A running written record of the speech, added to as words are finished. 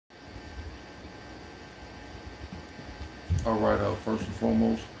All right, first and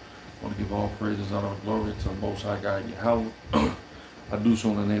foremost, I want to give all praises, honor, and glory to the Most High God, Yahweh. I do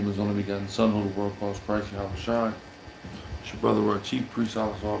so in the name of His only begotten Son, who the world calls Christ, Yahweh. It's your brother, our chief priest,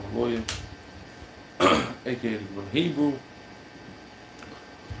 Salazar, the lawyer, aka the Guerrilla Hebrew.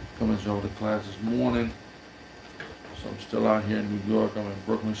 Coming to you with the class this morning. So I'm still out here in New York. I'm in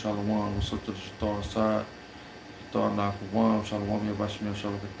Brooklyn, Shalom. What's up to the Shatar side? Shatar Nakawam, Shalom, Yabashim,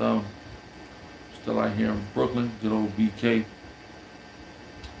 Shalom, Katam. Still out here in Brooklyn, good old BK.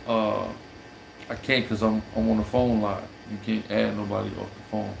 I can't because I'm on the phone live. You can't add nobody off the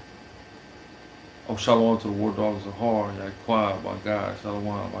phone. Oh, Shalom to the War Dogs of Har, yeah, quiet, my God,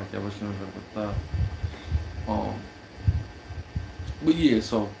 Shalom, like Yabashim, Shalom, Katam. But yeah,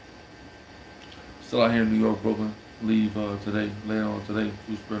 so still out here in New York, Brooklyn. Leave today, later on today,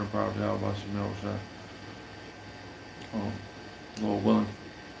 through Spirit and Power of Yahweh, Shemel Shai. Lord willing.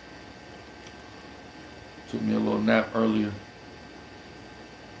 Took me a little nap earlier.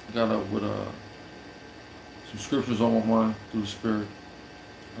 Got up with some scriptures on my mind through the Spirit.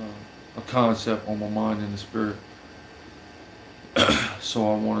 A concept on my mind in the Spirit.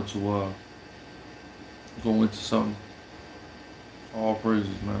 So I wanted to go into something. All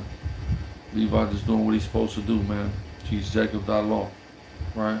praises, man. Levi just doing what he's supposed to do, man. Teach Jacob thy law,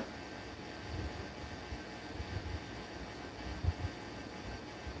 right?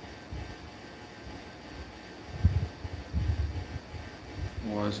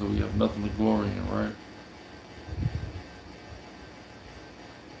 Why? So we have nothing to glory in, right?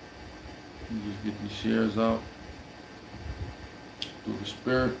 You just get these shares out through the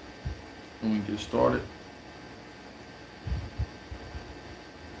Spirit, and we get started.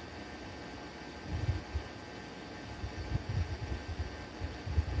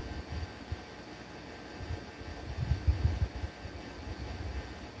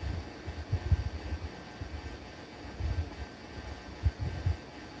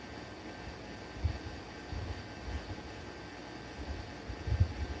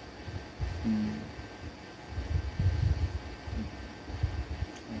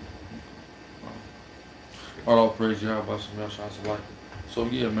 All praise Yahweh by some Yahshua. So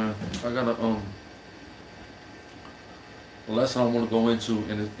yeah, man, I got a lesson I want to go into,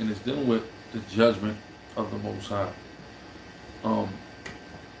 and it's dealing with the judgment of the Most High.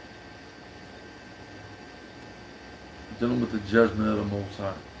 Dealing with the judgment of the Most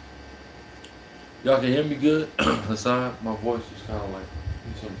High. Y'all can hear me good? Aside, my voice is kind of like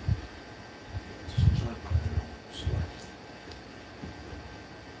some.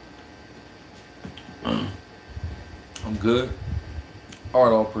 I'm good. All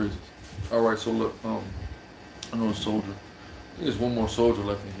right, all praises. All right, so look, I know a soldier. I think there's one more soldier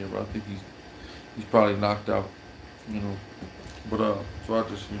left in here, but I think he's probably knocked out, you know. But so I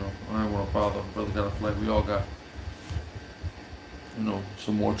just, I don't want to bother him. Brother got a flag. We all got,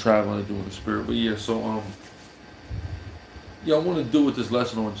 some more traveling to do in the Spirit. But yeah, so yeah, I want to do with this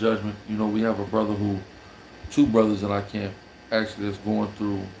lesson on judgment. We have a brother two brothers in our camp actually that's going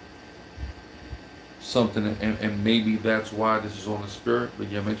through something, and maybe that's why this is on the Spirit. But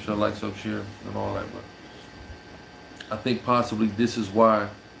yeah, make sure to like, sub, share, and all that. But I think possibly this is why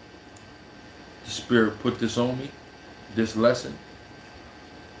the Spirit put this on me, this lesson.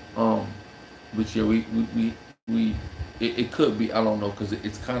 But yeah, it could be, I don't know, because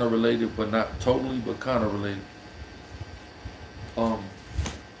it's kind of related, but not totally, but kind of related. But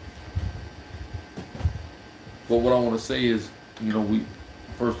what I want to say is, we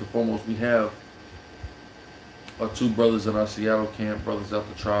first and foremost we have two brothers in our Seattle camp, brothers out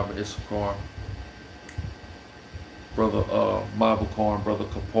the tribe of Issachar, brother Mabakar and brother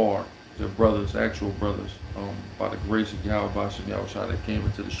Kapar. They're brothers, actual brothers, by the grace of Yahweh, Bashem Yahushua, that came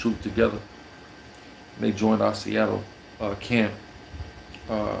into the truth together. And they joined our Seattle camp.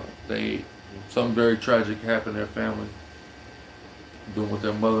 Something very tragic happened to their family, doing with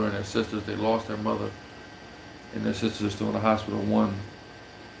their mother and their sisters. They lost their mother, and their sister is still in the hospital, one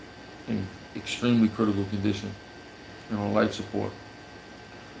in extremely critical condition and on life support.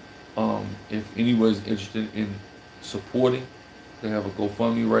 If anybody's interested in supporting, they have a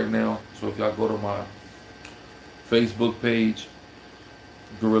GoFundMe right now. So if y'all go to my Facebook page,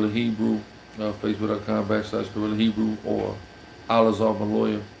 Guerrilla Hebrew, facebook.com/Guerrilla Hebrew, or Alazar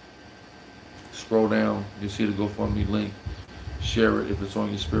Maloya, scroll down, you'll see the GoFundMe link. Share it if it's on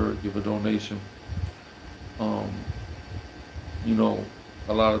your spirit, give a donation. A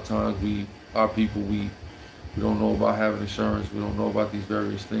lot of times our people, we don't know about having insurance. We don't know about these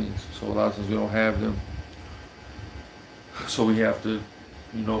various things. So a lot of times we don't have them. So we have to,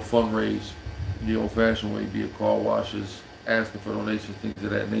 fundraise the old-fashioned way, be it car washes, asking for donations, things of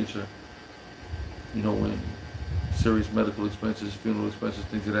that nature. When serious medical expenses, funeral expenses,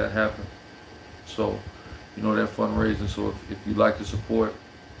 things of that happen. So, you know, that fundraising. So if you'd like to support,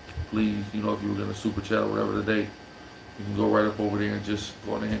 please, you know, if you were going to super chat or whatever today, you can go right up over there and just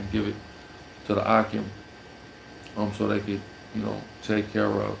go ahead and give it to the Akim, so they could, you know, take care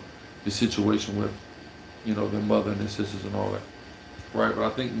of the situation with, you know, their mother and their sisters and all that. Right? But I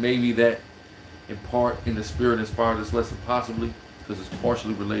think maybe that in part, in the spirit, inspired this lesson, possibly, because it's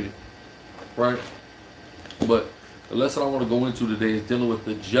partially related. Right? But the lesson I want to go into today is dealing with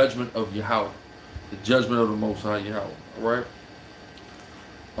the judgment of Yahweh. The judgment of the Most High Yahweh. Right?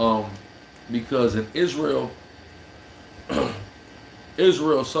 Because in Israel,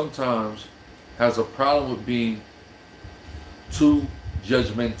 Israel sometimes has a problem with being too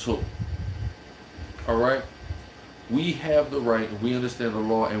judgmental. All right? We have the right, and we understand the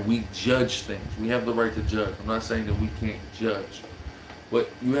law, and we judge things. We have the right to judge. I'm not saying that we can't judge. But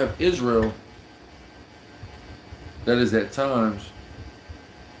you have Israel that is at times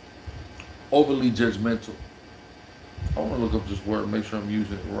overly judgmental. I want to look up this word and make sure I'm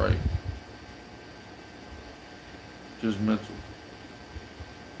using it right. Judgmental.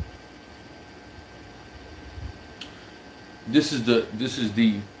 This is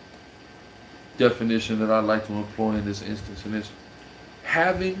the definition that I like to employ in this instance, and it's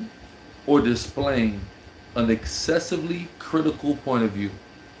having or displaying an excessively critical point of view.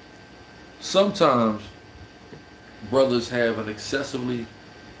 Sometimes brothers have an excessively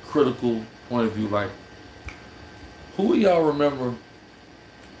critical point of view. Like, who of y'all remember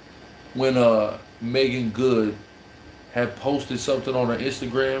when Megan Good had posted something on her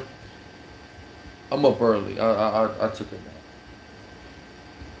Instagram? I'm up early. I took it now.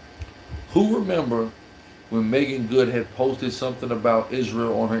 Who remember when Megan Good had posted something about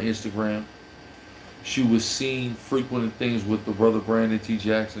Israel on her Instagram? She was seen frequenting things with the brother Brandon T.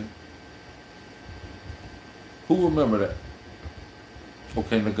 Jackson. Who remember that?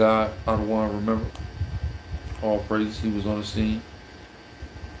 Okay, the God, Adawan, remember? All praises, he was on the scene.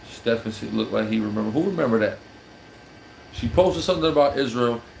 Stephen looked like he remembered. Who remember that? She posted something about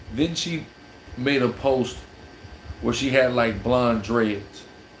Israel. Then she made a post where she had like blonde dreads.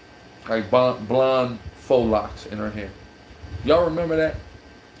 Like blonde faux locks in her hair. Y'all remember that?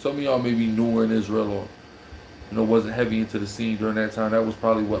 Some of y'all may be newer in Israel or, you know, wasn't heavy into the scene during that time. That was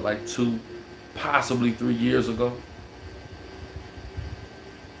probably, what, like 2, possibly 3 years ago?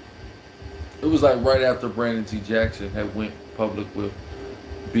 It was like right after Brandon T. Jackson had went public with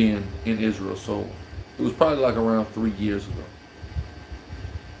being in Israel. So it was probably like around 3 years ago.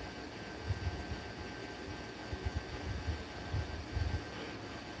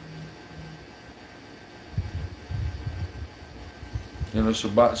 You know,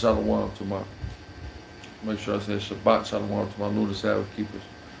 Shabbat Shalom to my, make sure I say Shabbat Shalom to my lunar Sabbath keepers,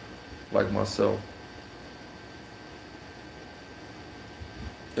 like myself.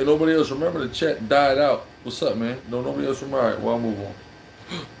 Hey, nobody else remember? The chat died out. What's up, man? No, nobody else remember? All right, well, I'll move on.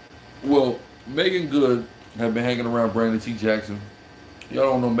 Well, Megan Good had been hanging around Brandon T. Jackson. Y'all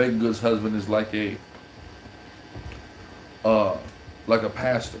don't know, Megan Good's husband is like a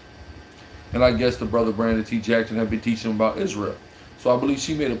pastor. And I guess the brother Brandon T. Jackson had been teaching him about Israel. So I believe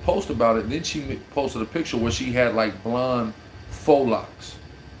she made a post about it. Then she posted a picture where she had like blonde faux locks.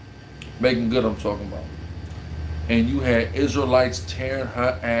 Megan Good, I'm talking about. And you had Israelites tearing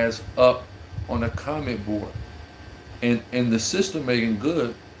her ass up on the comment board. And the sister Megan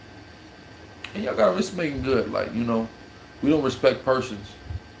Good, and y'all gotta respect Megan Good. Like, you know, we don't respect persons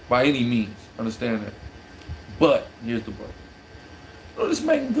by any means. Understand that. But here's the but. You know, this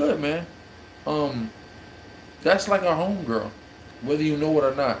Megan Good, man. That's like our homegirl, whether you know it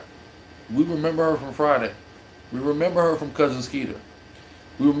or not. We remember her from Friday. We remember her from Cousin Skeeter.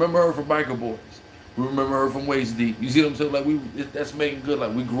 We remember her from Biker Boys. We remember her from Waist Deep. You see what I'm saying? Like, that's Megan Good.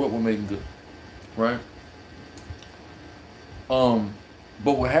 Like, we grew up with Megan Good, right?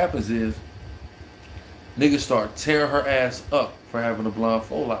 But what happens is niggas start tearing her ass up for having the blonde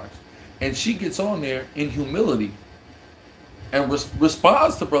faux locks, and she gets on there in humility and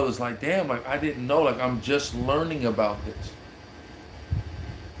responds to brothers like, damn, like, I didn't know, like, I'm just learning about this.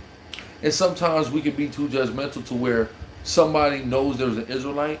 And sometimes we can be too judgmental to where somebody knows there's an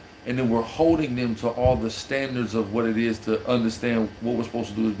Israelite, and then we're holding them to all the standards of what it is to understand what we're supposed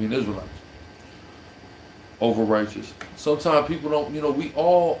to do as being Israelites. Over righteous. Sometimes people don't, you know, we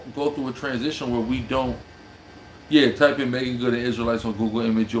all go through a transition where we don't. Yeah, type in Megan Good and Israelites on Google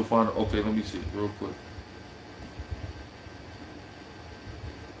image, you'll find it. Okay, let me see real quick.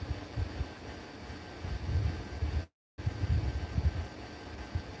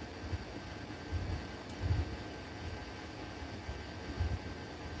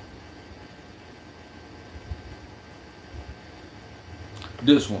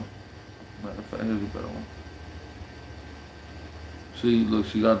 This one. Matter of fact, here's a better one. See, look,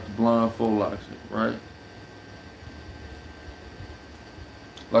 she got the blindfold action, right?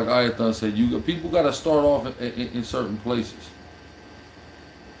 Like Ayathan said, people got to start off in certain places.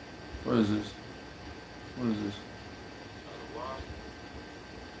 Where is this? What is this?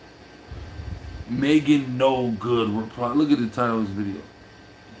 Megan No Good reply. Look at the title of this video.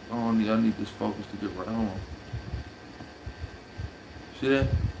 Oh, I need this focus to get right. Hold on. See that?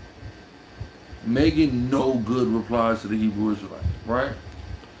 Megan No Good replies to the Hebrew Israelite, right?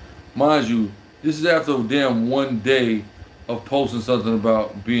 Mind you, this is after a damn one day of posting something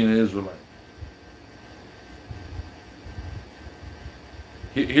about being an Israelite.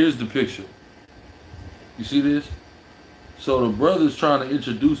 Here's the picture. You see this? So the brother's trying to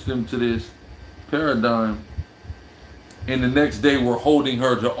introduce them to this paradigm, and the next day we're holding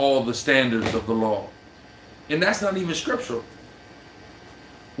her to all the standards of the law. And that's not even scriptural.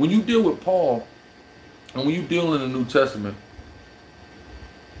 When you deal with Paul, and when you deal in the New Testament,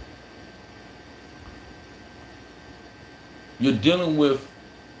 you're dealing with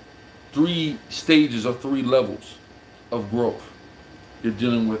 3 stages or 3 levels of growth. You're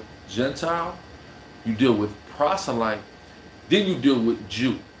dealing with Gentile, you deal with proselyte, then you deal with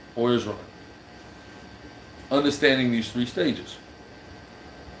Jew or Israelite. Understanding these 3 stages.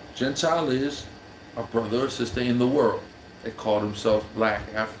 Gentile is a brother or sister in the world. They call themselves black,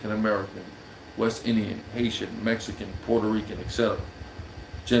 African American, West Indian, Haitian, Mexican, Puerto Rican, etc.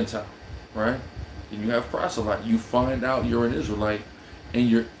 Gentile, right? Then you have proselyte. You find out you're an Israelite and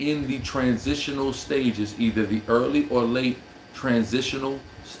you're in the transitional stages, either the early or late transitional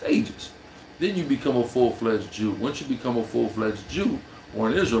stages. Then you become a full-fledged Jew. Once you become a full-fledged Jew or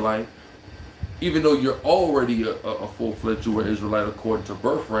an Israelite, even though you're already a full-fledged Jew or Israelite according to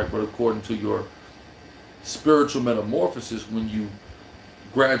birthright, but according to your spiritual metamorphosis, when you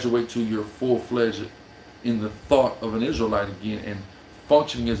graduate to your full-fledged in the thought of an Israelite again and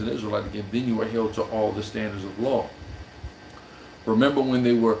functioning as an Israelite again, then you are held to all the standards of law. Remember when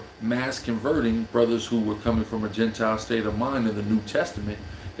they were mass converting brothers who were coming from a Gentile state of mind in the New Testament,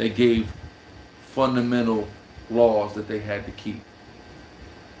 they gave fundamental laws that they had to keep,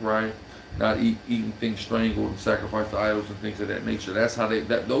 right? Not eating things strangled and sacrifice to idols and things of that nature. That's how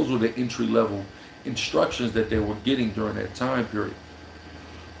those were the entry level instructions that they were getting during that time period.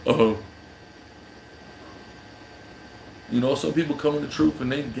 You know, some people come in the truth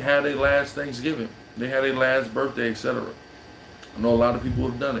and they had their last Thanksgiving, they had their last birthday, etc. I know a lot of people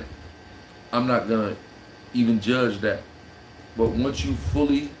have done it. I'm not gonna even judge that. But once you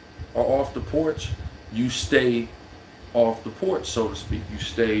fully are off the porch, you stay off the porch, so to speak. You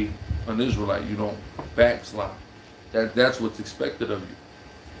stay an Israelite. You don't backslide. That's what's expected of you.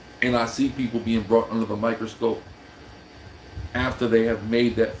 And I see people being brought under the microscope after they have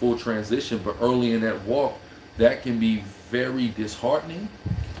made that full transition, but early in that walk, that can be very disheartening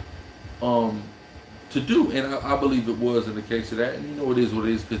to do. And I believe it was in the case of that. And you know it is what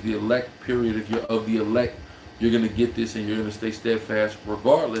it is, because the elect period, if you're of the elect, you're going to get this and you're going to stay steadfast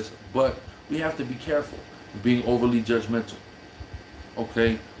regardless. But we have to be careful of being overly judgmental.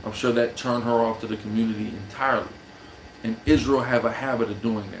 Okay? I'm sure that turned her off to the community entirely. And Israel have a habit of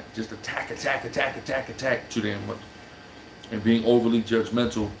doing that. Just attack too damn much. And being overly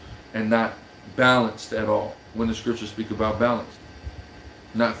judgmental and not balanced at all when the scriptures speak about balance.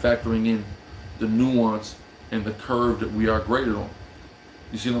 Not factoring in the nuance and the curve that we are graded on.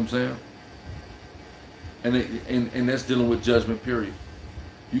 You see what I'm saying? And that's dealing with judgment, period.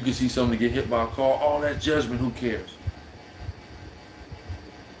 You can see someone get hit by a car, all that judgment, who cares?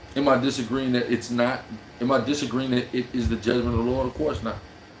 Am I disagreeing that it's not? Am I disagreeing that it is the judgment of the Lord? Of course not.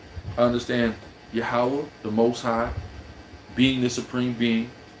 I understand Yahweh, the Most High, being the supreme being,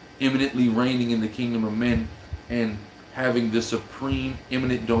 eminently reigning in the kingdom of men, and having the supreme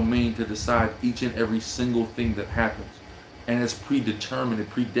eminent domain to decide each and every single thing that happens, and has predetermined and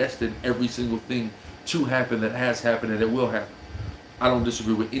predestined every single thing to happen that has happened and that will happen. I don't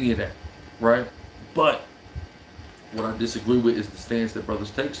disagree with any of that, right? But what I disagree with is the stance that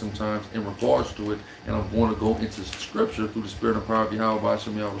brothers take sometimes in regards to it, and I'm going to go into scripture through the spirit and power of Yahweh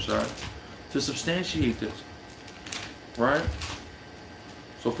B'Shem Yahushua to substantiate this, right?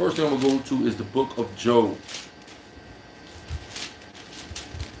 So first thing I'm going to go to is the book of Job.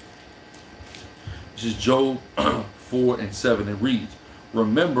 This is Job 4 and 7. It reads,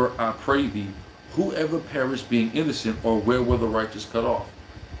 "Remember, I pray thee, whoever perished being innocent, or where were the righteous cut off?"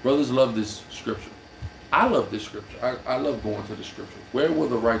 Brothers love this scripture. I love this scripture. I love going to the scripture. Where were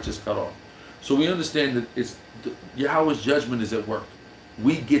the righteous cut off? So we understand that it's Yahweh's judgment is at work.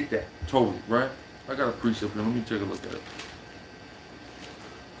 We get that totally, right? I got a precept here. Let me take a look at it.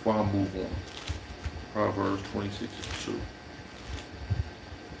 before I move on. Proverbs 26:2.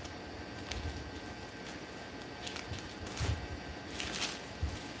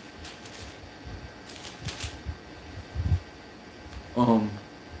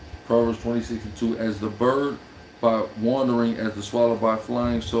 Proverbs 26:2. As the bird by wandering, as the swallow by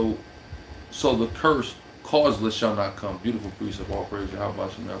flying, so the curse causeless shall not come. Beautiful precept, all praise to Yahweh.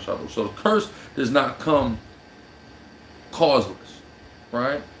 So the curse does not come causeless,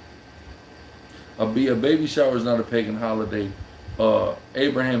 right? A baby shower is not a pagan holiday.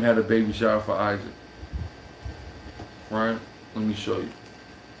 Abraham had a baby shower for Isaac, right? Let me show you.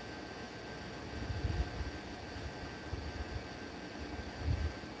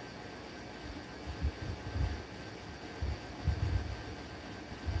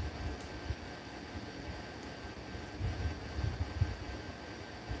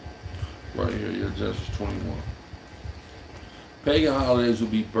 Right here, yeah, Genesis 21. Pagan holidays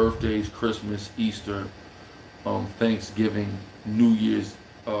would be birthdays, Christmas, Easter, Thanksgiving, New Year's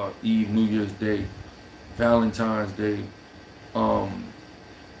Eve, New Year's Day, Valentine's Day.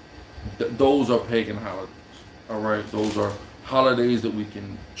 Those are pagan holidays. All right, those are holidays that we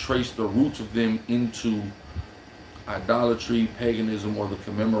can trace the roots of them into idolatry, paganism, or the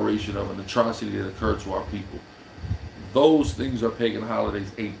commemoration of an atrocity that occurred to our people. Those things are pagan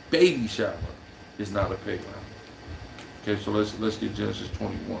holidays. A baby shower is not a pagan holiday. Okay, so let's get Genesis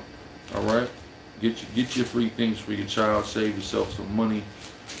 21. All right, get your free things for your child. Save yourself some money.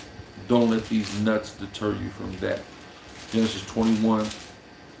 Don't let these nuts deter you from that. Genesis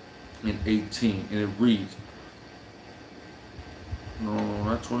 21:18, and it reads. No,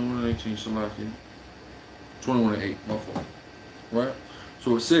 not 21:18. Salaki. 21:8. My fault. Right.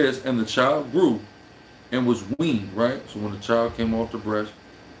 So it says, and the child grew and was weaned, right? So when the child came off the breast,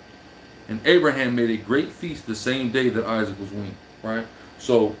 and Abraham made a great feast the same day that Isaac was weaned, right?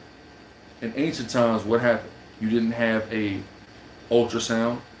 So in ancient times, what happened? You didn't have a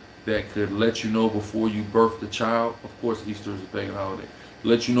ultrasound that could let you know before you birthed the child. Of course, Easter is a pagan holiday.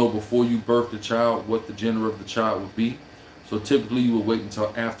 Let you know before you birthed the child what the gender of the child would be. So typically you would wait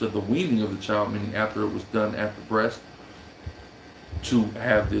until after the weaning of the child, meaning after it was done at the breast, to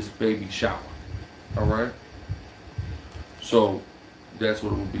have this baby shower. All right, so that's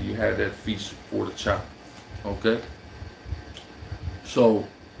what it would be. You had that feast for the child. Okay, so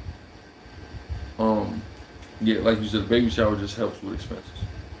yeah, like you said, the baby shower just helps with expenses.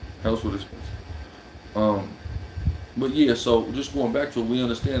 But yeah, so just going back to it, we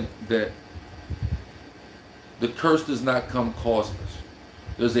understand that the curse does not come causeless.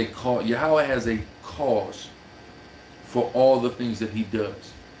 There's a cause. Yahweh has a cause for all the things that he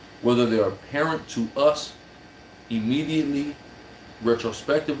does. Whether they're apparent to us immediately,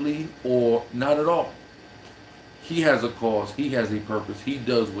 retrospectively, or not at all. He has a cause, he has a purpose, he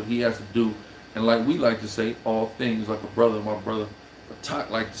does what he has to do. And like we like to say, all things, like my brother Patak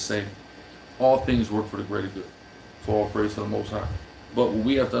like to say, all things work for the greater good. For all praise to the Most High. But what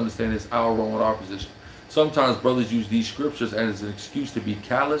we have to understand is our role and our position. Sometimes brothers use these scriptures as an excuse to be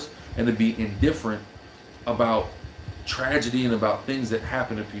callous and to be indifferent about tragedy and about things that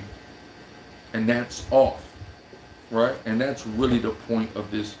happen to people, and that's off, right? And that's really the point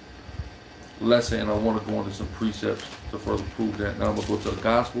of this lesson, and I want to go into some precepts to further prove that. Now I'm going to go to the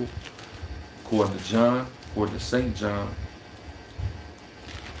gospel according to John, according to St. John,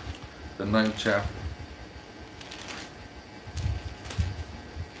 the 9th chapter.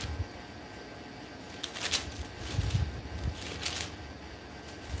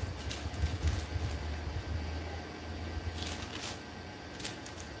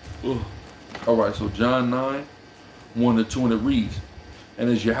 All right, so John 9:1-2, and it reads, and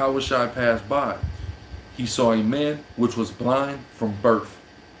as Yahushua passed by, he saw a man which was blind from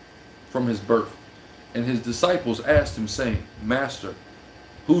his birth. And his disciples asked him, saying, Master,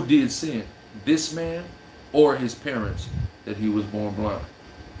 who did sin, this man or his parents, that he was born blind?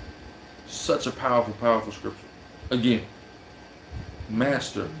 Such a powerful, powerful scripture. Again,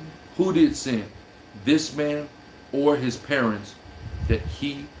 Master, who did sin, this man or his parents, that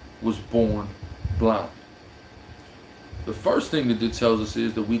he was born blind? The first thing that it tells us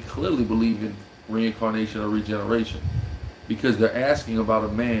is that we clearly believe in reincarnation or regeneration, because they're asking about a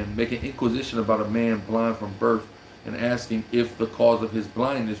man, making inquisition about a man blind from birth, and asking if the cause of his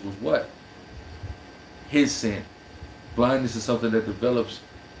blindness was what? His sin. Blindness is something that develops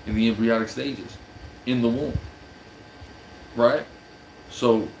in the embryonic stages, in the womb, right?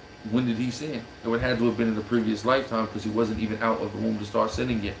 So when did he sin? It would have to have been in the previous lifetime, because he wasn't even out of the womb to start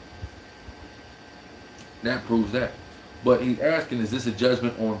sinning yet. That proves that. But he's asking, is this a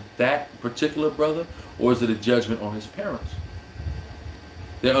judgment on that particular brother, or is it a judgment on his parents?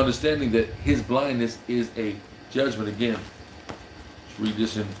 They're understanding that his blindness is a judgment. Again, let's read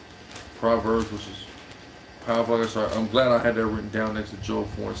this in Proverbs, which is powerful. Like I said, I'm glad I had that written down next to Job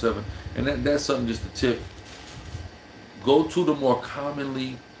 4 and 7. And that's something just to tip. Go to the more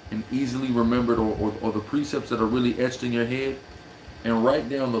commonly and easily remembered or the precepts that are really etched in your head, and write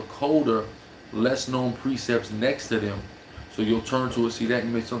down the colder, less known precepts next to them. So you'll turn to it, see that,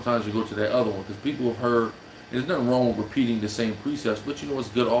 and sometimes you go to that other one. Because people have heard, there's nothing wrong with repeating the same precepts, but you know it's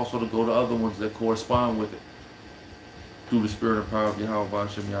good also to go to other ones that correspond with it. Through the spirit and power of Yahweh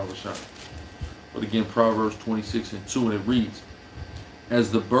B'Hashem Yahweh Shai. But again, Proverbs 26 and 2, and it reads,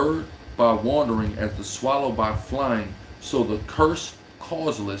 as the bird by wandering, as the swallow by flying, so the curse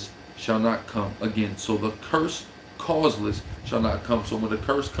causeless shall not come. Again, so the curse causeless shall not come. So when the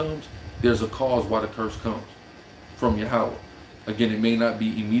curse comes, there's a cause why the curse comes from Yahweh. Again, it may not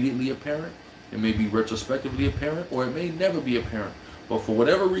be immediately apparent, it may be retrospectively apparent, or it may never be apparent. But for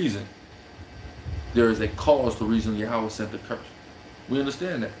whatever reason, there is a cause, the reason Yahweh sent the curse. We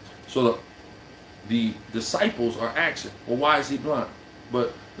understand that. So the disciples are asking, well, why is he blind?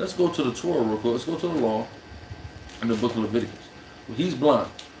 But let's go to the Torah real quick. Let's go to the law in the book of Leviticus. Well, he's blind.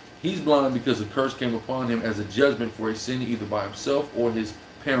 He's blind because the curse came upon him as a judgment for a sin either by himself or his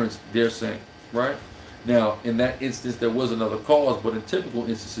parents, they're saying, right? Now, in that instance, there was another cause, but in typical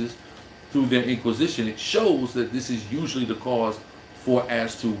instances, through their inquisition, it shows that this is usually the cause for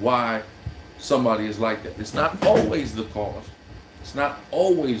as to why somebody is like that. It's not always the cause. It's not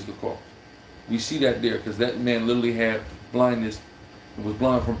always the cause. We see that there because that man literally had blindness. He was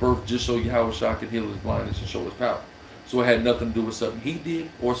blind from birth just so Yahweh Shai could heal his blindness and show his power. So it had nothing to do with something he did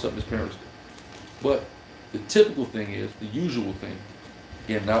or something his parents did. But the typical thing is, the usual thing,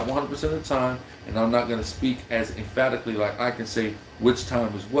 again, not 100% of the time, and I'm not going to speak as emphatically like I can say which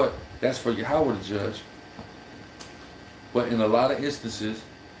time is what. That's for Yahweh to judge. But in a lot of instances,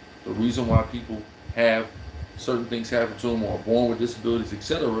 the reason why people have certain things happen to them or are born with disabilities,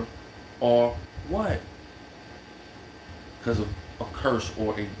 etc., are what? Because of a curse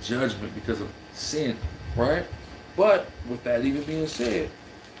or a judgment, because of sin, right? But with that even being said,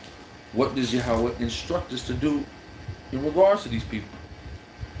 what does Yahweh instruct us to do in regards to these people?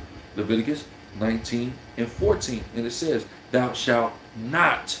 Leviticus 19 and 14, and it says, thou shalt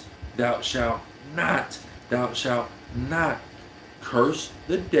not curse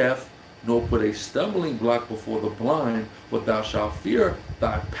the deaf, nor put a stumbling block before the blind, but thou shalt fear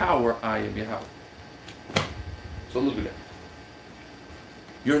thy power, I am Yahweh. So look at that.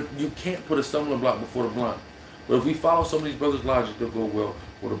 You can't put a stumbling block before the blind. But if we follow some of these brothers' logic, they'll go, well,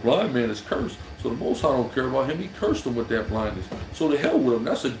 the blind man is cursed, so the Most High don't care about him. He cursed him with that blindness. So to hell with him.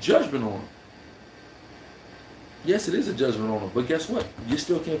 That's a judgment on him. Yes, it is a judgment on him, but guess what? You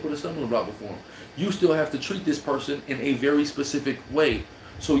still can't put a stumbling block before him. You still have to treat this person in a very specific way.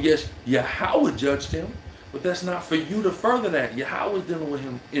 So yes, Yahweh judged him, but that's not for you to further that. Yahweh is dealing with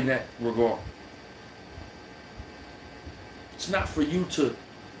him in that regard. It's not for you to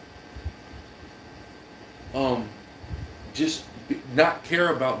just not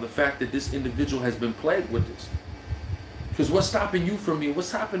care about the fact that this individual has been plagued with this. Because what's stopping you from me? What's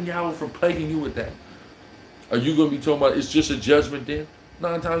stopping Yahweh from plaguing you with that? Are you going to be talking about it's just a judgment then?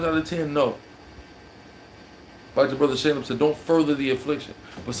 9 times out of 10, no. Like the brother Shalem said, don't further the affliction.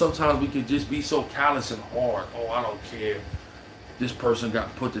 But sometimes we can just be so callous and hard. Oh, I don't care. This person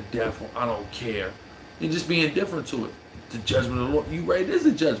got put to death. I don't care. And just be indifferent to it. The judgment of the Lord. You right, it is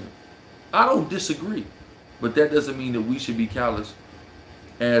a judgment. I don't disagree. But that doesn't mean that we should be callous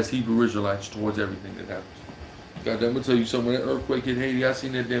as Hebrew Israelites towards everything that happens. God, I'm going to tell you something. When that earthquake hit Haiti, I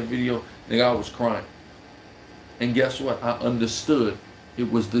seen that damn video, nigga, I was crying. And guess what? I understood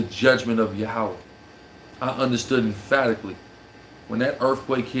it was the judgment of Yahweh. I understood emphatically. When that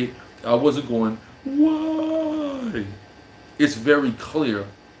earthquake hit, I wasn't going, why? It's very clear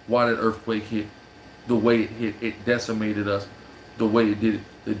why that earthquake hit the way it hit. It decimated us the way it did.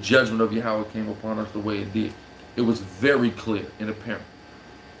 The judgment of Yahweh came upon us the way it did. It was very clear and apparent.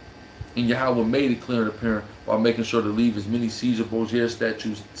 And Yahweh made it clear and apparent by making sure to leave as many Caesar Borgia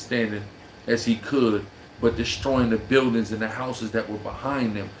statues standing as he could, but destroying the buildings and the houses that were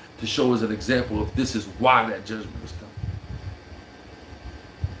behind them to show as an example of this is why that judgment was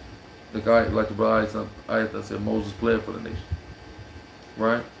coming. Like the brother I said, Moses pled for the nation.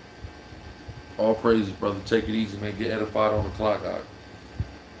 Right? All praises, brother. Take it easy, man. Get edified on the clock, God.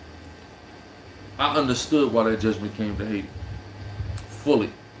 I understood why that judgment came to Haiti. Fully.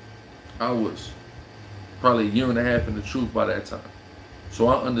 I was probably 1.5 years in the truth by that time. So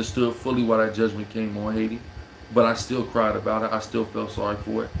I understood fully why that judgment came on Haiti. But I still cried about it. I still felt sorry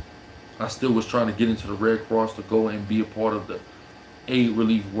for it. I still was trying to get into the Red Cross to go and be a part of the aid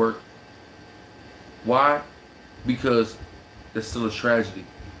relief work. Why? Because it's still a tragedy.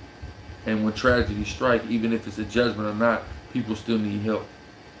 And when tragedy strikes, even if it's a judgment or not, people still need help.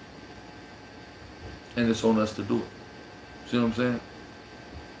 And it's on us to do it. See what I'm saying?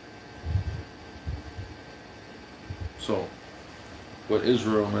 So, but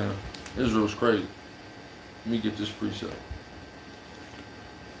Israel, man, Israel's crazy. Let me get this precept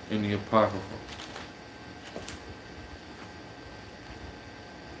in the Apocrypha.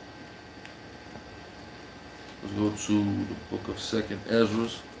 Let's go to the book of 2nd Ezra.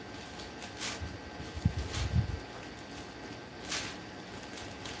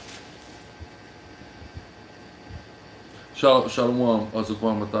 Shalom,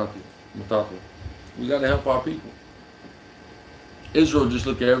 Azakwan Matatu. We got to help our people. Israel just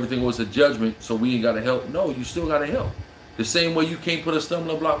look at everything was a judgment, so we ain't got to help. No, you still got to help. The same way you can't put a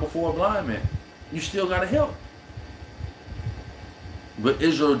stumbling block before a blind man. You still got to help. But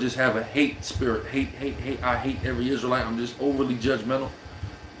Israel just have a hate spirit. Hate. I hate every Israelite. I'm just overly judgmental.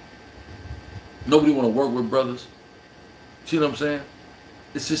 Nobody want to work with brothers. See what I'm saying?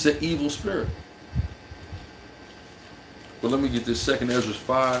 It's just an evil spirit. But let me get this 2nd Ezra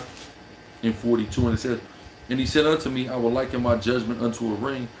 5:42, and it says, "And he said unto me, I will liken my judgment unto a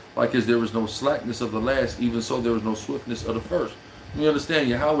ring, like as there is no slackness of the last, even so there is no swiftness of the first." You understand,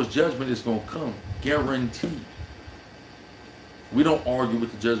 Yahweh's judgment is going to come, guaranteed. We don't argue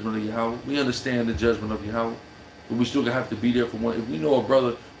with the judgment of Yahweh. We understand the judgment of Yahweh, but we still have to be there for one. If we know a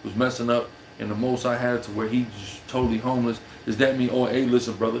brother was messing up and the most I had to where he's just totally homeless, does that mean, oh, hey,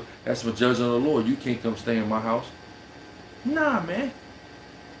 listen, brother, that's my judgment of the Lord. You can't come stay in my house. Nah, man.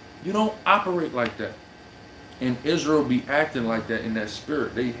 You don't operate like that. And Israel be acting like that in that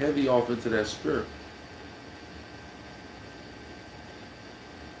spirit. They heavy off into that spirit.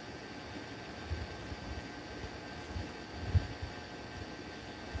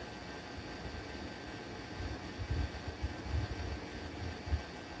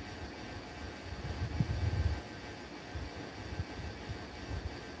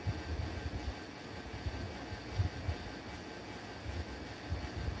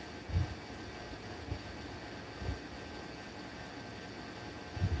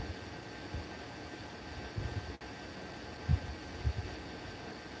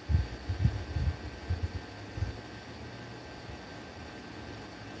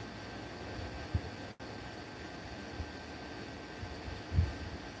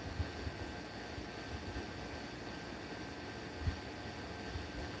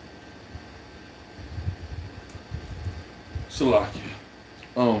 Salakia.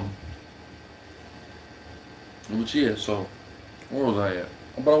 But yeah, so where was I at?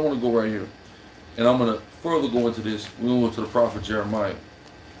 But I want to go right here. And I'm going to further go into this. We're going to go to the prophet Jeremiah.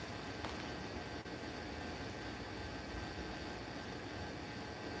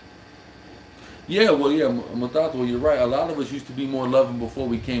 Yeah, well, yeah, Matato, you're right. A lot of us used to be more loving before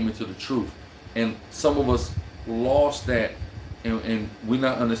we came into the truth. And some of us lost that. And we're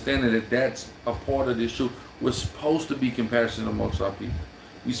not understanding that that's a part of this truth. We're supposed to be compassionate amongst our people.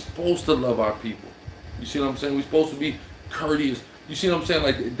 We're supposed to love our people. You see what I'm saying? We're supposed to be courteous. You see what I'm saying?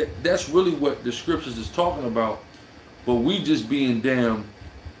 Like, that's really what the scriptures is talking about. But we just being damn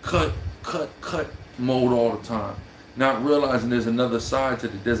cut mode all the time. Not realizing there's another side to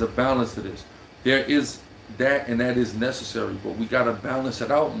it. There's a balance to this. There is that, and that is necessary. But we got to balance it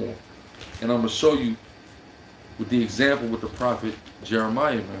out more. And I'm going to show you with the example with the prophet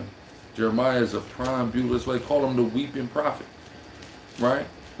Jeremiah, man. Jeremiah is a prime, beautiful. That's why they call him the weeping prophet, right?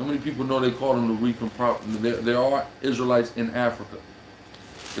 How many people know they call him the weeping prophet? There are Israelites in Africa.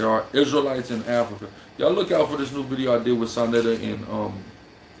 There are Israelites in Africa. Y'all look out for this new video I did with Sonetta in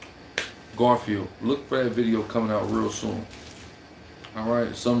Garfield. Look for that video coming out real soon. All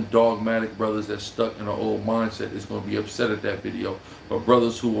right, some dogmatic brothers that's stuck in an old mindset is going to be upset at that video. But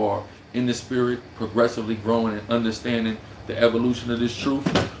brothers who are in the spirit, progressively growing and understanding the evolution of this truth,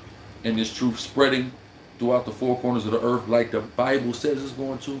 and this truth spreading throughout the four corners of the earth like the Bible says it's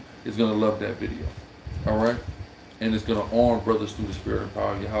going to, is going to love that video. All right? And it's going to arm brothers through the spirit and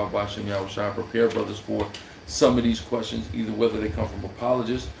power of Yahweh Bashem Yahushua. Prepare brothers for some of these questions, either whether they come from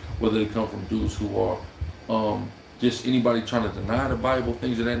apologists, whether they come from dudes who are just anybody trying to deny the Bible,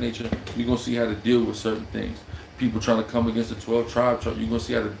 things of that nature. You're going to see how to deal with certain things. People trying to come against the 12 tribe chart, you're going to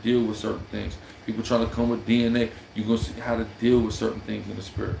see how to deal with certain things. People trying to come with DNA, you're going to see how to deal with certain things in the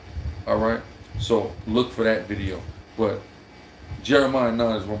spirit. All right? So look for that video. But Jeremiah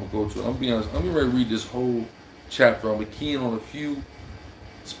 9 is what I'm going to go to. I'm being honest, I'm ready to read this whole chapter. I'm keying on a few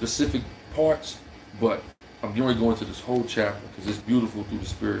specific parts, but I'm getting ready to go into this whole chapter because it's beautiful through the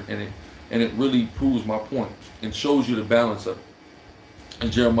spirit, and it really proves my point and shows you the balance of it.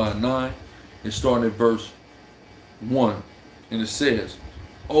 in Jeremiah 9, and starting at verse 1. And it says,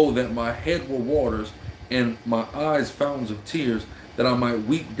 "Oh, that my head were waters, and my eyes fountains of tears, that I might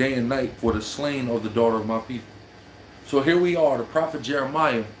weep day and night for the slain of the daughter of my people." So here we are, the prophet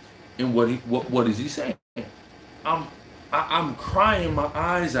Jeremiah, and what is he saying? I'm crying my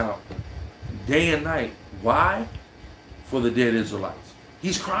eyes out day and night. Why? For the dead Israelites.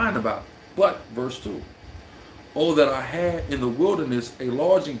 He's crying about it. But verse 2, "Oh, that I had in the wilderness a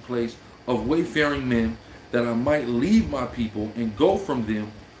lodging place of wayfaring men, that I might leave my people and go from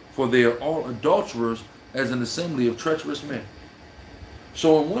them, for they are all adulterers, as an assembly of treacherous men."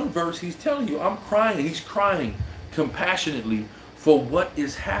 So in one verse, he's telling you, I'm crying. He's crying compassionately for what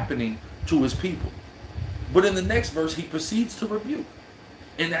is happening to his people. But in the next verse, he proceeds to rebuke.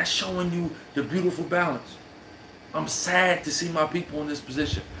 And that's showing you the beautiful balance. I'm sad to see my people in this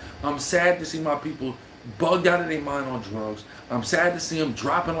position. I'm sad to see my people bugged out of their mind on drugs. I'm sad to see them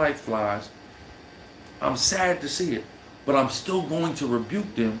dropping like flies. I'm sad to see it. But I'm still going to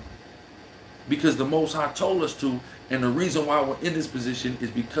rebuke them, because the Most High told us to. And the reason why we're in this position is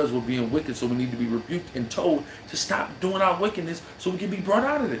because we're being wicked. So we need to be rebuked and told to stop doing our wickedness so we can be brought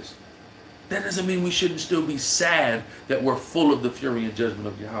out of this. That doesn't mean we shouldn't still be sad that we're full of the fury and judgment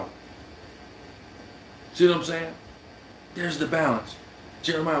of Yahweh. See what I'm saying? There's the balance.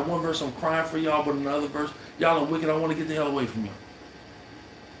 Jeremiah 1 verse, I'm crying for y'all, but in another verse, y'all are wicked, I want to get the hell away from you.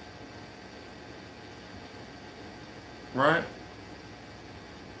 Right?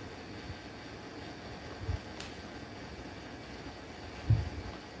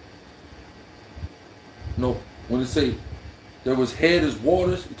 No, when it say there was head as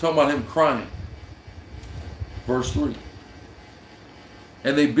waters, you're talking about him crying. Verse 3.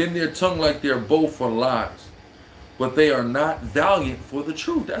 "And they bend their tongue like their bow for lies, but they are not valiant for the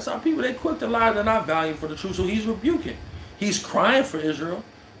truth." That's our people. They quick to lie. They're not valiant for the truth. So he's rebuking. He's crying for Israel,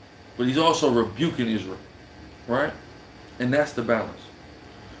 but he's also rebuking Israel. Right? And that's the balance.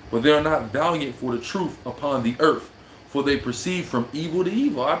 "But they are not valiant for the truth upon the earth, for they proceed from evil to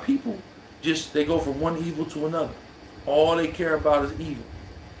evil." Our people they go from one evil to another. All they care about is evil.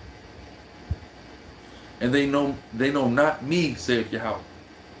 "And they know not me, saith Yahweh."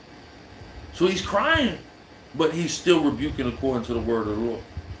 So he's crying, but he's still rebuking according to the word of the Lord.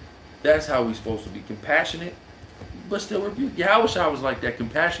 That's how we're supposed to be. Compassionate, but still rebuked. Yahweh was like that,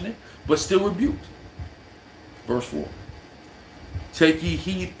 compassionate, but still rebuked. Verse 4. "Take ye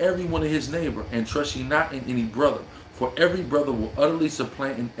heed every one of his neighbor, and trust ye not in any brother. For every brother will utterly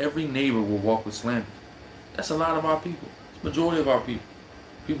supplant, and every neighbor will walk with slander." That's a lot of our people. It's the majority of our people.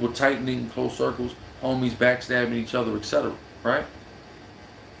 People tightening close circles, homies backstabbing each other, etc. Right?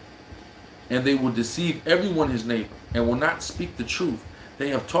 "And they will deceive everyone his neighbor, and will not speak the truth. They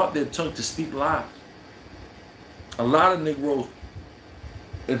have taught their tongue to speak lies." A lot of Negroes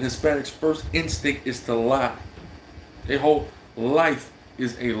and Hispanics' first instinct is to lie. Their whole life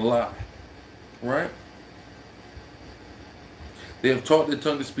is a lie. Right? "They have taught their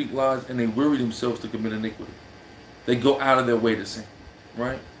tongue to speak lies, and they weary themselves to commit iniquity." They go out of their way to sin.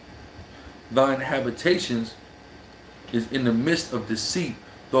 Right? "Thine habitations is in the midst of deceit,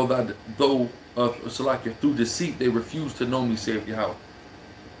 through deceit they refuse to know me, saith Yahweh."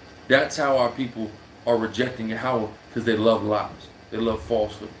 That's how our people are rejecting Yahweh, because they love lies. They love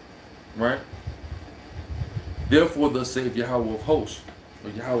falsehood. Right? "Therefore thus saith Yahweh of hosts," or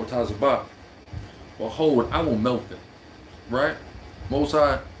Yahweh Tazabah, "Behold, I will melt them." Right? Most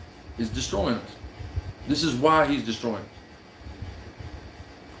High is destroying us. This is why he's destroying us.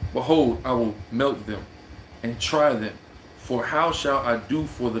 "Behold, I will melt them and try them. For how shall I do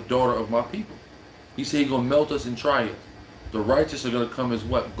for the daughter of my people?" He said he's going to melt us and try us. The righteous are going to come as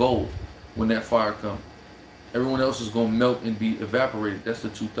what? Gold when that fire comes. Everyone else is going to melt and be evaporated. That's the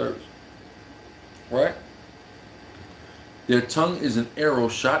 2/3. Right? "Their tongue is an arrow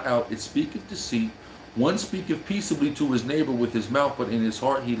shot out. It speaketh deceit. One speaketh peaceably to his neighbor with his mouth, but in his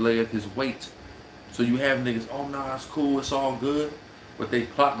heart he layeth his weight." So you have niggas, oh nah, it's cool, it's all good, but they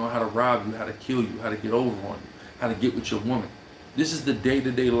plotting on how to rob you, how to kill you, how to get over on you, how to get with your woman. This is the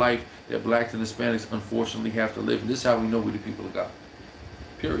day-to-day life that blacks and Hispanics unfortunately have to live. And this is how we know we the people of God.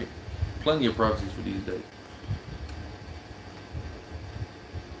 Period. Plenty of prophecies for these days.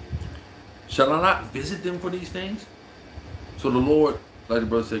 "Shall I not visit them for these things?" So the Lord, like the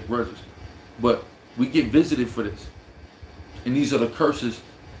brother said, grudges. But we get visited for this. And these are the curses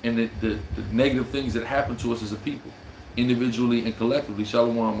and the negative things that happen to us as a people, individually and collectively.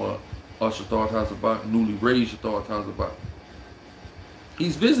 Shalom, Shathar Tazabah, newly raised Shathar Tazabah.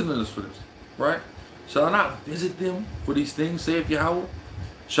 He's visiting us for this, right? "Shall I not visit them for these things, saith Yahweh?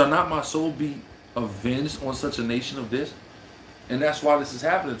 Shall not my soul be avenged on such a nation of this?" And that's why this is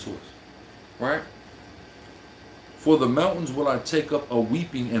happening to us, right? For the mountains will I take up a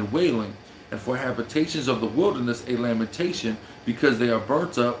weeping and wailing, and for habitations of the wilderness a lamentation, because they are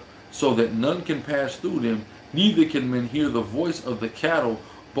burnt up, so that none can pass through them, neither can men hear the voice of the cattle,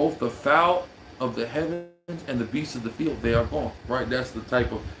 both the fowl of the heavens and the beasts of the field, they are gone. Right? That's the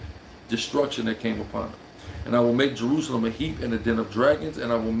type of destruction that came upon them. And I will make Jerusalem a heap and a den of dragons,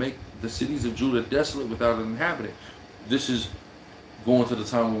 and I will make the cities of Judah desolate without an inhabitant. This is going to the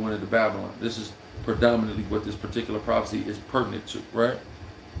time we went into Babylon. This is predominantly what this particular prophecy is pertinent to, right?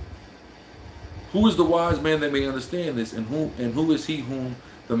 Who is the wise man that may understand this, and who is he whom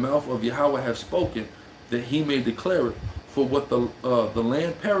the mouth of Yahweh hath spoken, that he may declare it? For what the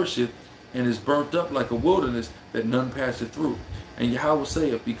land perisheth and is burnt up like a wilderness, that none passeth through. And Yahweh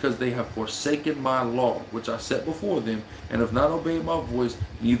saith, because they have forsaken my law, which I set before them, and have not obeyed my voice,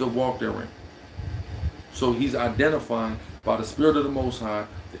 neither walked therein. So he's identifying by the Spirit of the Most High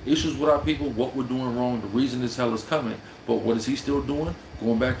the issues with our people, what we're doing wrong, the reason this hell is coming. But what is he still doing?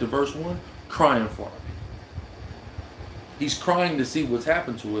 Going back to verse 1, crying for our people. He's crying to see what's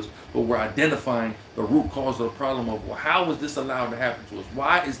happened to us, but we're identifying the root cause of the problem of, well, how was this allowed to happen to us?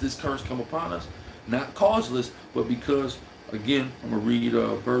 Why is this curse come upon us? Not causeless, but because, again, I'm going to read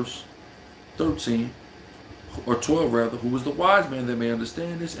verse 13, or 12 rather. Who is the wise man that may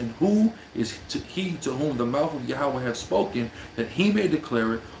understand this, and who is he to whom the mouth of Yahweh hath spoken, that he may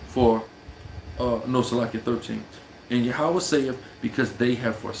declare it? For, Salakia 13. And Yahweh saith, because they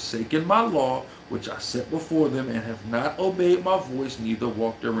have forsaken my law, which I set before them, and have not obeyed my voice, neither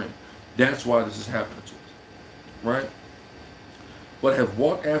walked therein. That's why this is happening to us, right? But have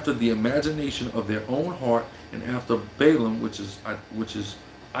walked after the imagination of their own heart, and after Balaam, which is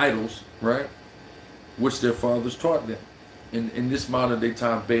idols, right? Which their fathers taught them. In this modern day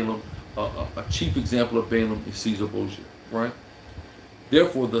time, Balaam, a chief example of Balaam is Caesar Borgia, right?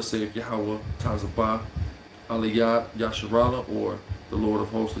 Therefore, thus saith Yahweh Tazabah, Aliyah YASHARAHLA, or the Lord of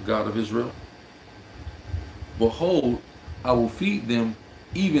hosts, the God of Israel. Behold, I will feed them,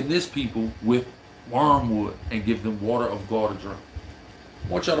 even this people, with wormwood, and give them water of gall to drink.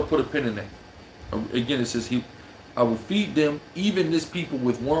 I want y'all to put a pin in that. Again, it says, I will feed them, even this people,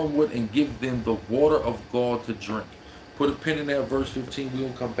 with wormwood, and give them the water of gall to drink. Put a pin in that, verse 15. We're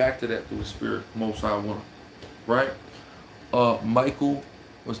going to come back to that through the Spirit, Most High One. Right? Michael,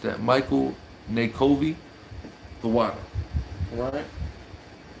 what's that? Michael Nakovi, the water. Right?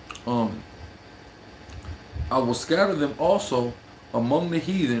 I will scatter them also among the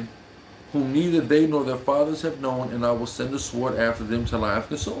heathen, whom neither they nor their fathers have known, and I will send a sword after them till I have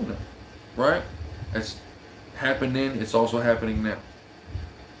consumed them. Right? That's happened then, it's also happening now.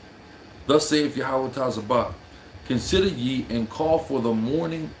 Thus saith Yahweh Tazabah, consider ye and call for the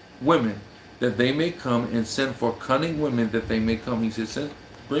mourning women, that they may come, and send for cunning women, that they may come. He said,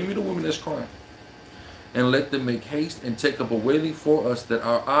 bring me the women that's crying, and let them make haste and take up a wailing for us, that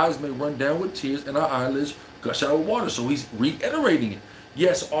our eyes may run down with tears and our eyelids gush out with water. So he's reiterating it.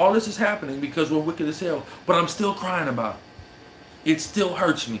 Yes, all this is happening because we're wicked as hell, but I'm still crying about it. It still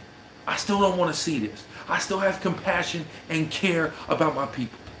hurts me. I still don't want to see this. I still have compassion and care about my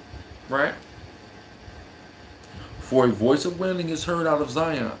people. Right? For a voice of wailing is heard out of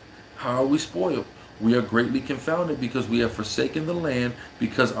Zion. How are we spoiled? We are greatly confounded, because we have forsaken the land,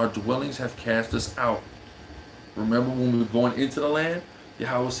 because our dwellings have cast us out. Remember when we were going into the land?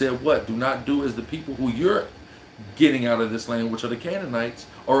 Yahweh said what? Do not do as the people who you're getting out of this land, which are the Canaanites,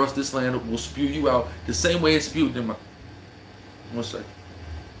 or else this land will spew you out the same way it spewed them out. 1 second.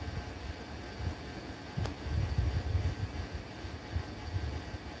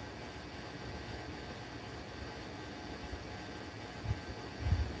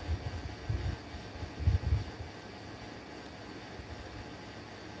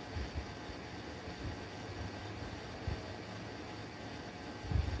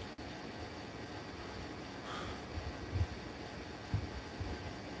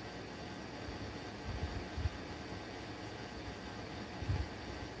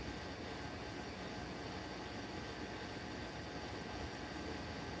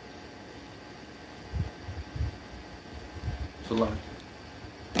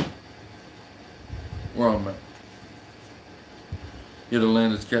 Where I'm at. Here the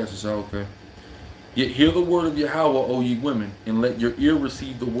land is cast us out, okay. Yet hear the word of Yahweh, O ye women, and let your ear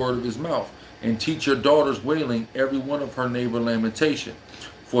receive the word of his mouth, and teach your daughters wailing, every one of her neighbor lamentation.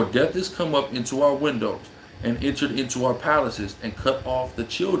 For death is come up into our windows, and entered into our palaces, and cut off the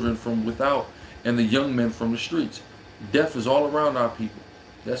children from without, and the young men from the streets. Death is all around our people.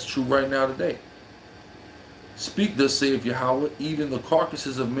 That's true right now today. Speak, thus saith Yahweh, even the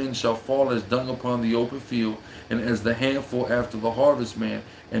carcasses of men shall fall as dung upon the open field, and as the handful after the harvestman,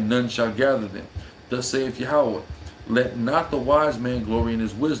 and none shall gather them. Thus saith Yahweh, let not the wise man glory in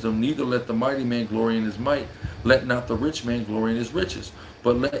his wisdom, neither let the mighty man glory in his might, let not the rich man glory in his riches,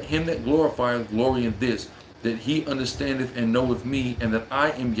 but let him that glorifieth glory in this, that he understandeth and knoweth me, and that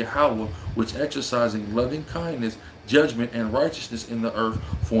I am Yahweh, which exercising loving kindness, judgment, and righteousness in the earth,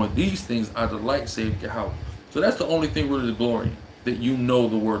 for in these things I delight, saith Yahweh. So that's the only thing really to glory in, that you know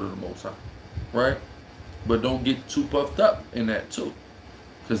the word of the Most High, right? But don't get too puffed up in that too,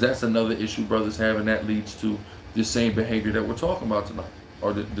 because that's another issue brothers have, and that leads to this same behavior that we're talking about tonight,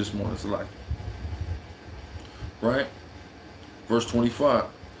 or this morning's life, right? Verse 25,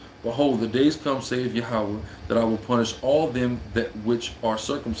 behold, the days come, saith Yahweh, that I will punish all them that which are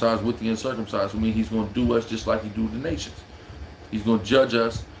circumcised with the uncircumcised. I mean, he's going to do us just like he do the nations. He's going to judge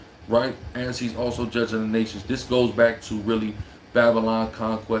us, right, as he's also judging the nations. This goes back to really Babylon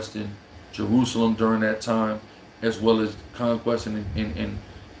conquesting Jerusalem during that time, as well as conquesting and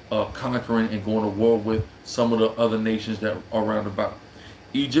conquering and going to war with some of the other nations that are around about.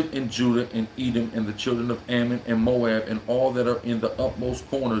 Egypt and Judah and Edom and the children of Ammon and Moab and all that are in the utmost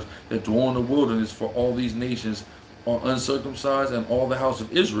corners that dwell in the wilderness, for all these nations are uncircumcised, and all the house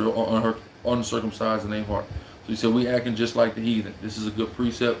of Israel are uncircumcised in their heart. So he said we acting just like the heathen. This is a good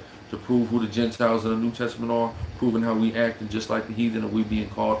precept to prove who the Gentiles in the New Testament are, proving how we acting just like the heathen and we being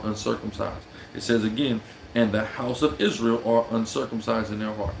called uncircumcised. It says again, and the house of Israel are uncircumcised in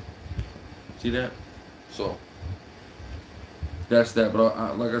their heart. See that? So that's that.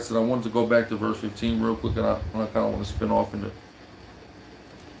 But like I said, I wanted to go back to verse 15 real quick, and I kind of want to spin off into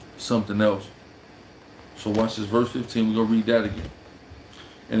something else. So watch this, verse 15. We're going to read that again.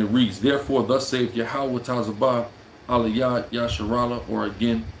 And it reads, therefore, thus saith Yahweh Tazabah, Aliyah YASHARAHLA, or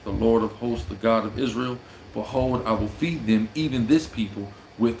again, the Lord of hosts, the God of Israel. Behold, I will feed them, even this people,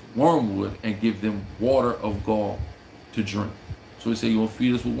 with wormwood, and give them water of gall to drink. So he said, you're going to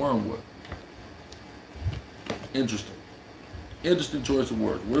feed us with wormwood. Interesting. Interesting choice of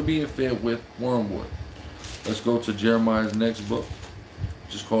words. We're being fed with wormwood. Let's go to Jeremiah's next book,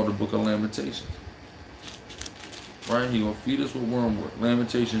 which is called the Book of Lamentations. Right? He's going to feed us with wormwood.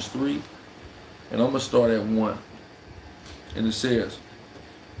 Lamentations 3. And I'm going to start at 1. And it says,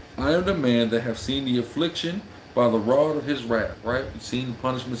 I am the man that have seen the affliction by the rod of his wrath. Right? We've seen the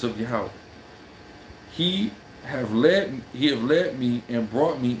punishments of Yahweh. He have led me and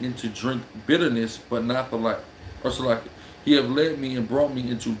brought me into drink bitterness, but not the light. Or so like it. He have led me and brought me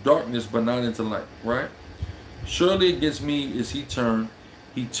into darkness, but not into light. Right? Surely against me is he turned.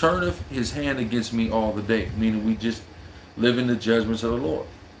 He turneth his hand against me all the day. Meaning we just live in the judgments of the Lord.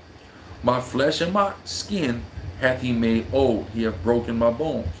 My flesh and my skin hath he made old. He hath broken my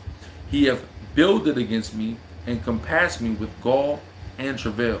bones. He hath builded against me and compassed me with gall and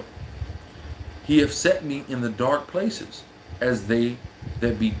travail. He hath set me in the dark places, as they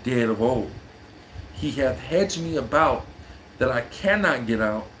that be dead of old. He hath hedged me about, that I cannot get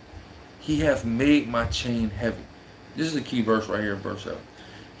out. He hath made my chain heavy. This is the key verse right here in verse 7.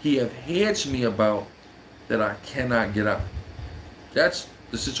 He hath hedged me about, that I cannot get out. That's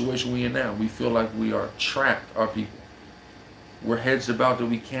the situation we're in now. We feel like we are trapped, our people. We're hedged about that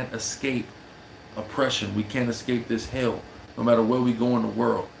we can't escape oppression. We can't escape this hell. No matter where we go in the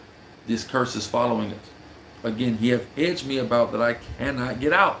world, this curse is following us. Again, he hath hedged me about, that I cannot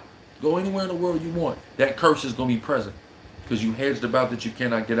get out. Go anywhere in the world you want. That curse is going to be present, because you hedged about that you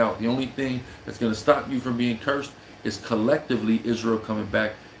cannot get out. The only thing that's going to stop you from being cursed is collectively Israel coming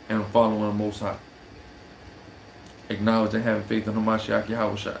back and following the Most High. Acknowledge and having faith in the Mashiach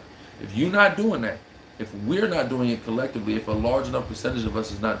Yahushua. If you're not doing that, if we're not doing it collectively, if a large enough percentage of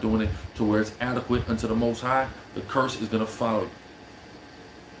us is not doing it to where it's adequate unto the Most High, the curse is going to follow you.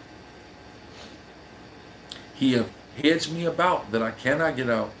 He hath hedged me about, that I cannot get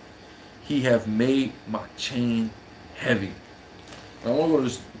out. He hath made my chain heavy. And I want to go to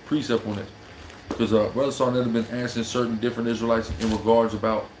this precept on this, because Brother Sarnett have been asking certain different Israelites in regards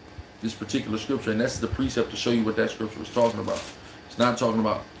about this particular scripture, and that's the precept to show you what that scripture is talking about. It's not talking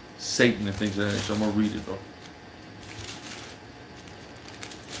about Satan and things like that. So I'm going to read it though.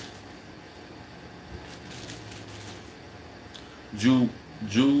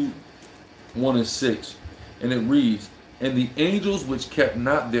 Jude 1 and 6, and it reads, and the angels which kept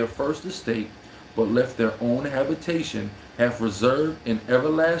not their first estate, but left their own habitation, have reserved in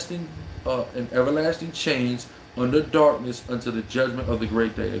everlasting chains under darkness unto the judgment of the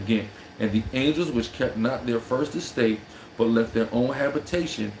great day. Again, and the angels which kept not their first estate, but left their own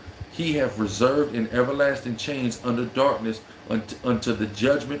habitation, he hath reserved in everlasting chains under darkness unto the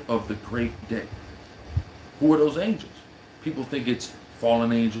judgment of the great day. Who are those angels? People think it's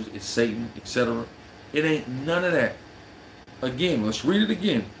fallen angels, it's Satan, etc. It ain't none of that. Again, let's read it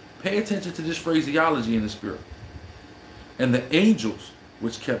again. Pay attention to this phraseology in the spirit. And the angels,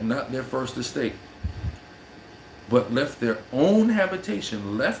 which kept not their first estate, but left their own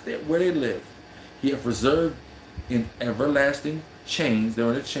habitation, left it where they live, he hath reserved in everlasting chains, they're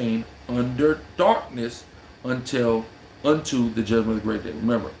in a chain, under darkness, unto the judgment of the great day.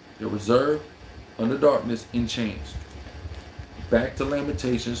 Remember, they're reserved under darkness in chains. Back to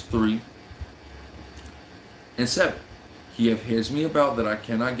Lamentations 3 and 7. He hath hedged me about that I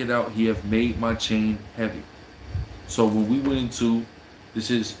cannot get out. He hath made my chain heavy. So when we went into, this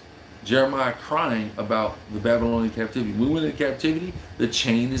is Jeremiah crying about the Babylonian captivity. When we went into captivity, the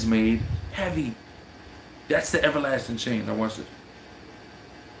chain is made heavy. That's the everlasting chain. Now watch this.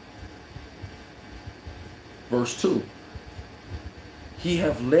 Verse 2. He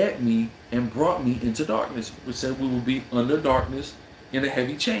hath led me and brought me into darkness, which said we will be under darkness in a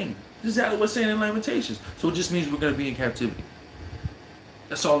heavy chain. This is exactly what's saying in Lamentations. So it just means we're going to be in captivity.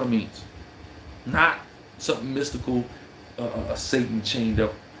 That's all it means. Not something mystical, a Satan chained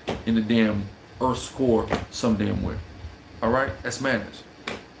up in the damn earth's core some damn way. All right? That's madness.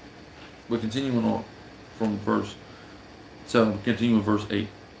 We're continuing on from verse 7. Continue with verse 8.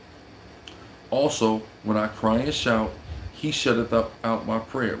 Also, when I cry and shout, he shutteth out my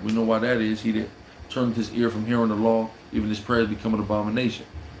prayer. We know why that is. He that turneth his ear from hearing the law, even his prayers become an abomination.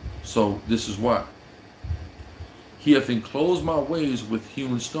 So this is why. He hath enclosed my ways with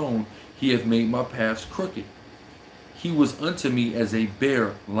hewn stone. He hath made my paths crooked. He was unto me as a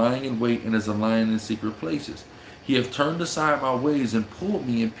bear lying in wait, and as a lion in secret places. He hath turned aside my ways and pulled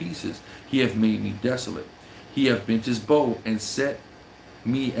me in pieces. He hath made me desolate. He hath bent his bow and set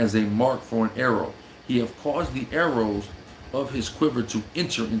me as a mark for an arrow. He hath caused the arrows of his quiver to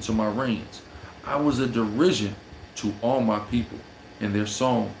enter into my reins. I was a derision to all my people, and their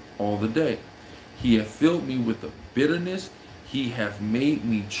song all the day. He hath filled me with the bitterness. He hath made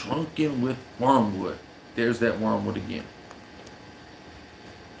me drunken with wormwood. There's that wormwood again.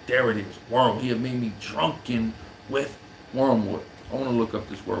 There it is, wormwood. He hath made me drunken with wormwood. I want to look up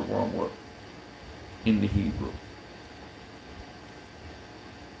this word wormwood in the Hebrew.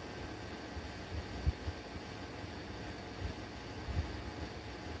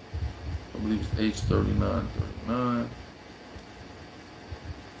 I believe it's H3939.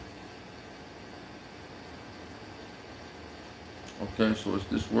 Okay, so it's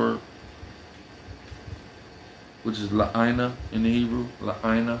this word, which is la'ina in the Hebrew,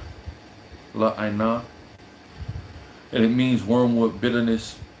 la'ina, la'ina, and it means wormwood,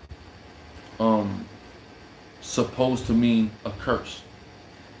 bitterness, supposed to mean a curse.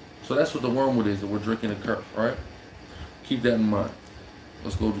 So that's what the wormwood is, that we're drinking a curse, right? Keep that in mind.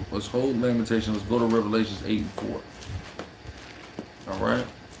 Let's hold Lamentations. Let's go to Revelations 8 and 4. All right.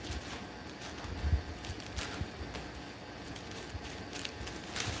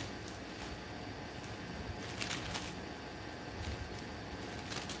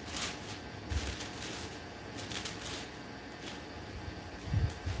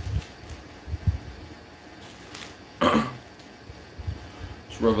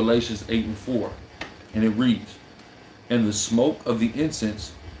 It's Revelations 8 and 4. And it reads, and the smoke of the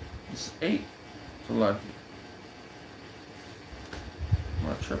incense, it's 8. It's a lot. Am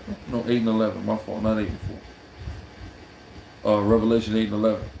I tripping? No, 8 and 11. My fault, not 8 and 4. Revelation 8 and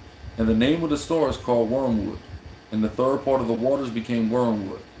 11. And the name of the star is called wormwood. And the third part of the waters became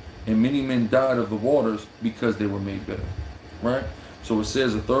wormwood. And many men died of the waters because they were made bitter. Right? So it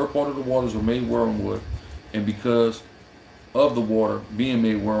says the third part of the waters were made wormwood. And because of the water being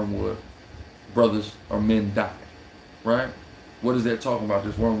made wormwood, brothers or men died. Right? What is that talking about,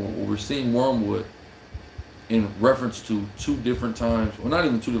 this wormwood? Well, we're seeing wormwood in reference to 2 different times, well, not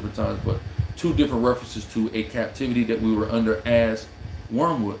even 2 different times, but 2 different references to a captivity that we were under as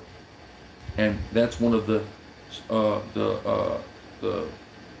wormwood. And that's one of the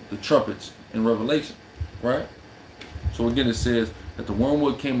trumpets in Revelation, right? So again, it says that the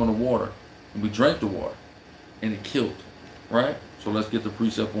wormwood came on the water, and we drank the water, and it killed, right? So let's get the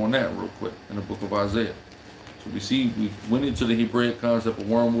precept on that real quick in the book of Isaiah. So we see we went into the Hebraic concept of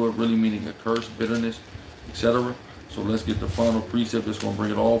wormwood, really meaning a curse, bitterness, etc. So let's get the final precept that's going to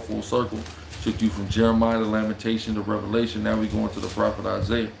bring it all full circle. Took you from Jeremiah to Lamentation to Revelation. Now we go into the prophet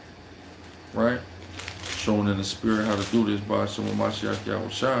Isaiah, right? Showing in the spirit how to do this by Shema Mashiach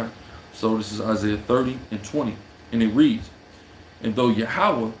Yahweh. So this is Isaiah 30 and 20. And it reads, and though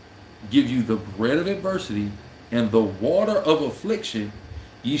Yahweh give you the bread of adversity and the water of affliction,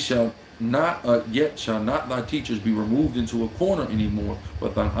 ye shall not yet shall not thy teachers be removed into a corner anymore,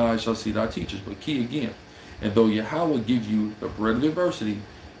 but thine eyes shall see thy teachers. But key again, And though Yahweh gives you the bread of adversity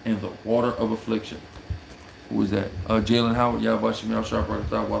and the water of affliction. Who is that? Jalen Howard, Yabashim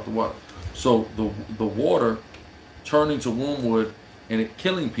Yashar. So the water turning to wormwood and it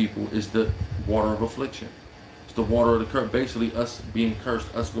killing people is the water of affliction. It's the water of the curse. Basically, us being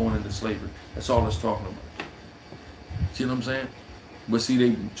cursed, us going into slavery. That's all it's talking about. See what I'm saying? But see,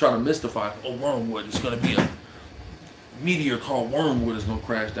 they try to mystify. Oh, wormwood. It's going to be a meteor called wormwood is going to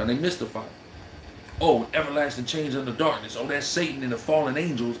crash down. They mystify. Oh, everlasting chains under darkness. Oh, that's Satan and the fallen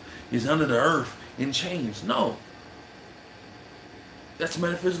angels is under the earth in chains. No. That's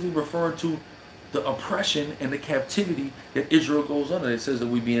metaphysically referring to the oppression and the captivity that Israel goes under. It says that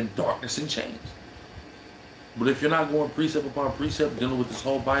we be in darkness and chains. But if you're not going precept upon precept, dealing with this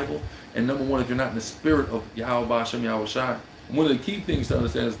whole Bible, and number one, if you're not in the spirit of Yahweh Ba'ashem Yahweh Shai, one of the key things to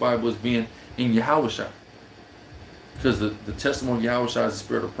understand this Bible is being in Yahweh Shai. Because the testimony of Yahweh Shai is the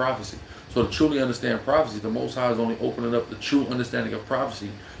spirit of prophecy. So to truly understand prophecy, the Most High is only opening up the true understanding of prophecy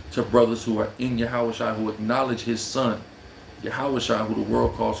to brothers who are in Yahweh Shai, who acknowledge his son, Yahweh Shai, who the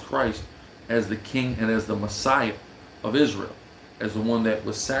world calls Christ, as the king and as the Messiah of Israel, as the one that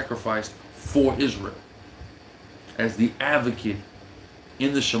was sacrificed for Israel, as the advocate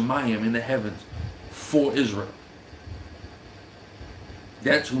in the Shemayim, in the heavens, for Israel.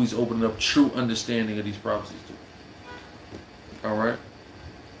 That's who he's opening up true understanding of these prophecies to. All right?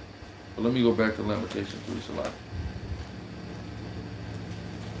 But let me go back to Lamentations 3, Salah.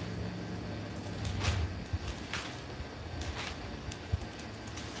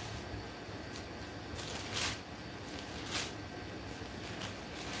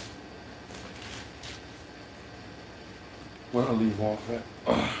 Where I leave off at?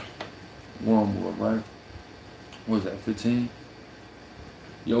 Wormwood, right? What is that, 15?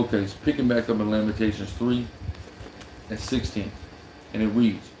 Yeah, okay, it's picking back up in Lamentations 3 and 16. And it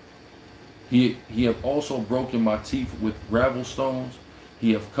reads, He have also broken my teeth with gravel stones.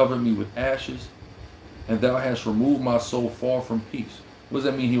 He have covered me with ashes. And thou hast removed my soul far from peace. What does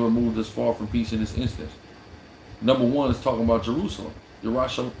that mean he removed us far from peace in this instance? Number one is talking about Jerusalem.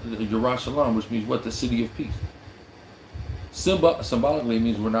 Yerushalayim, which means what? The city of peace. Symbolically, it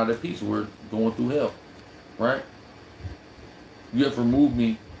means we're not at peace. We're going through hell, right? You have removed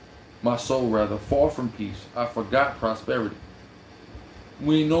me, my soul rather, far from peace. I forgot prosperity.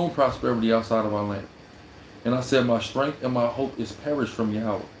 We ain't known prosperity outside of our land. And I said, my strength and my hope is perished from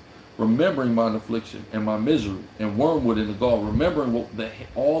Yahweh. Remembering mine affliction and my misery and wormwood in the gall. Remembering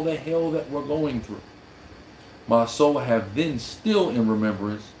all the hell that we're going through. My soul have then still in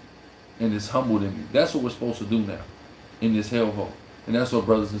remembrance and is humbled in me. That's what we're supposed to do now. In this hellhole. And that's what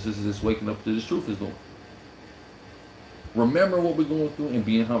brothers and sisters that's waking up to this truth is doing. Remember what we're going through and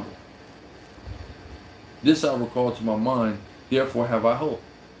being humble. This I recall to my mind, therefore have I hope.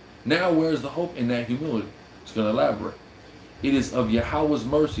 Now where's the hope in that humility? It's going to elaborate. It is of Yahweh's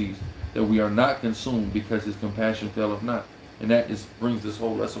mercies that we are not consumed because his compassion faileth not. And that brings this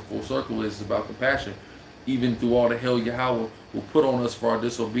whole lesson full circle. It's about compassion. Even through all the hell Yahweh will put on us for our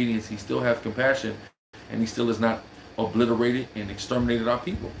disobedience, he still has compassion and he still is not obliterated and exterminated our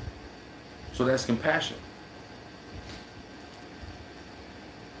people. So that's compassion.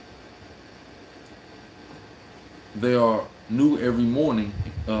 They are new every morning.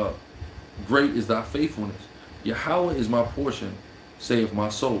 Great is thy faithfulness. Yahweh is my portion, saith my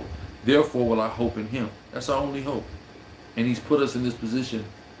soul. Therefore will I hope in him. That's our only hope. And he's put us in this position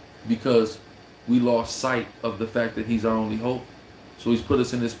because we lost sight of the fact that he's our only hope. So he's put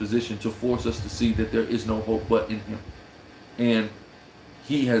us in this position to force us to see that there is no hope but in him. And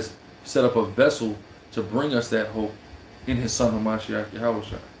he has set up a vessel to bring us that hope in his son Hamashiach Yahweh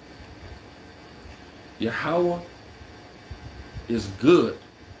Shai. Yahweh is good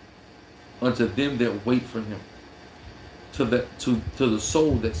unto them that wait for him, to the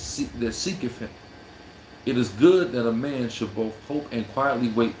soul that seeketh him. It is good that a man should both hope and quietly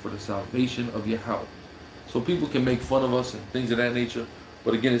wait for the salvation of Yahweh. So people can make fun of us and things of that nature.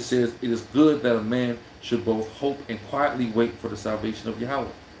 But again, it says, it is good that a man should both hope and quietly wait for the salvation of Yahweh.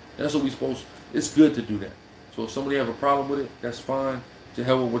 That's what we're supposed to. It's good to do that. So if somebody have a problem with it, that's fine. To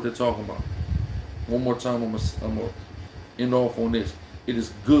hell with what they're talking about. One more time, I'm going to end off on this. It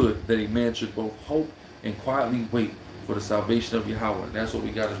is good that a man should both hope and quietly wait for the salvation of Yahweh. And that's what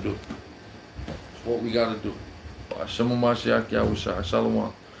we got to do. That's what we got to do.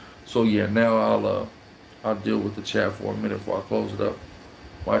 Shalom. So yeah, now I'll deal with the chat for a minute before I close it up.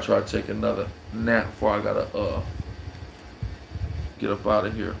 Might try to take another nap before I gotta get up out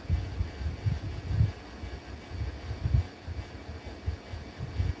of here.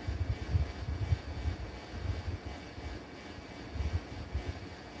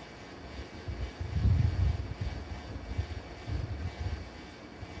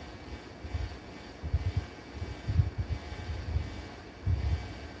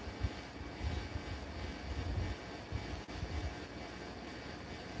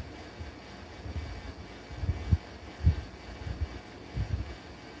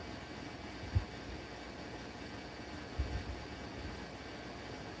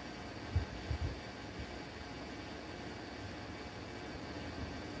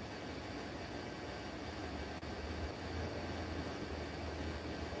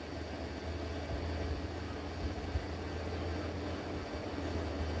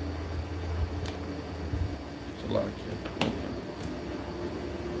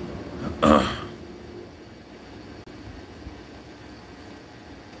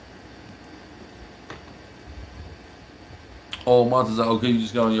 Oh, Monta's out. Okay, you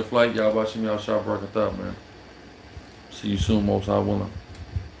just got on your flight. Y'all watching me out shop Barakatah, man. See you soon, most I willing.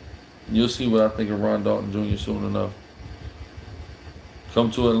 You'll see what I think of Ron Dalton Jr. soon enough. Come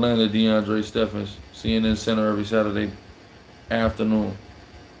to Atlanta, DeAndre Steffens, CNN Center every Saturday afternoon.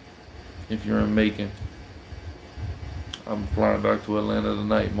 If you're in Macon, I'm flying back to Atlanta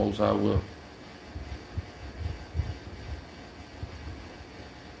tonight, most I will.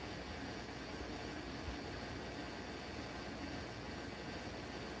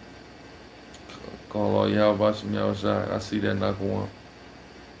 Call all y'all watching me outside. I see that knock one.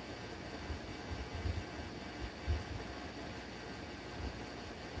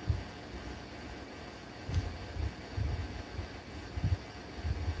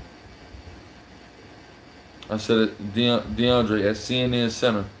 I said it, DeAndre at CNN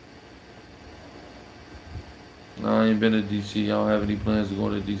Center. No, I ain't been to DC. I don't have any plans to go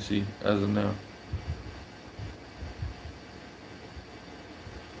to DC as of now.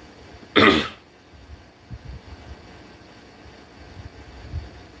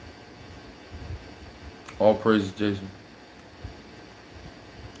 All praises, Jason.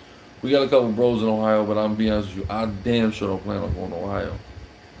 We got a couple bros in Ohio, but I'm being honest with you, I damn sure don't plan on going to Ohio.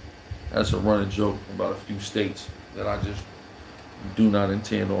 That's a running joke about a few states that I just do not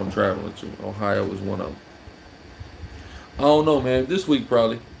intend on traveling to. Ohio is one of them. I don't know, man. This week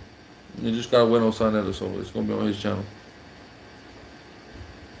probably. You just gotta wait on Sonetta, so it's gonna be on his channel.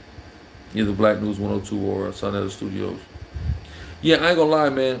 Either Black News 102 or Sonetta Studios. Yeah, I ain't gonna lie,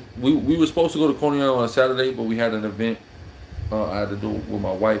 man. We were supposed to go to Coney Island on a Saturday, but we had an event I had to do with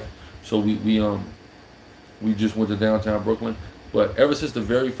my wife, so we just went to downtown Brooklyn. But ever since the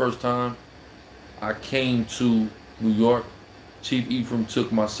very first time I came to New York, Chief Ephraim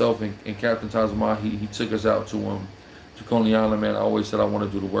took myself and Captain Tazama. He took us out to Coney Island, man. I always said I want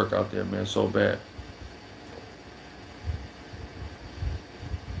to do the work out there, man, so bad.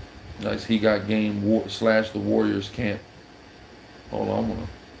 Nice. He got game / the Warriors camp. Hold on, I'm gonna.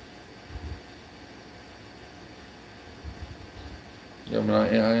 Yeah, man,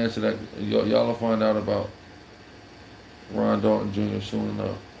 I answered that. Y'all will find out about Ron Dalton Jr. soon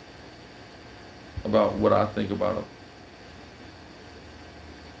enough. About what I think about him.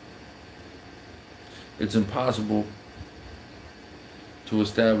 It's impossible to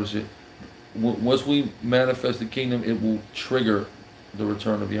establish it. Once we manifest the kingdom, it will trigger the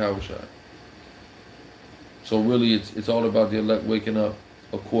return of Yahushua. So really, it's all about the elect waking up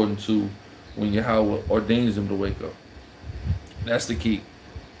according to when Yahweh ordains them to wake up. That's the key.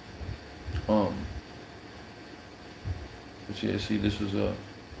 But yeah, see, this was a.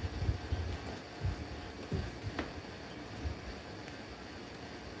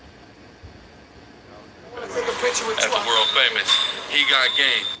 At the world famous, he got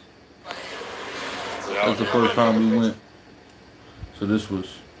game. That's the first time we went. So this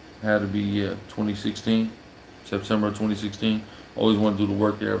had to be 2016, September 2016. Always wanted to do the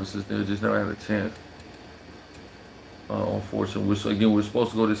work there ever since then. Just never had a chance. Unfortunately, again, we were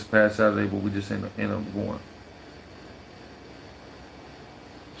supposed to go this past Saturday, but we just ended up going.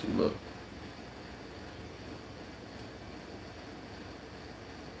 See, look.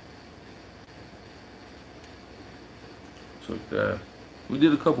 Took that. We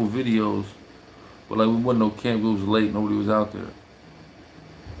did a couple videos, but like we wasn't no camp. It was late. Nobody was out there.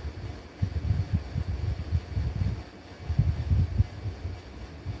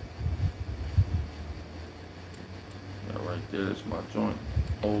 Yeah, right there. That's my joint.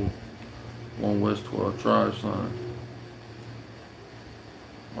 Old 1 West 12 Tribe sign.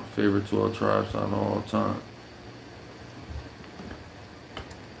 My favorite 12 Tribe sign of all time.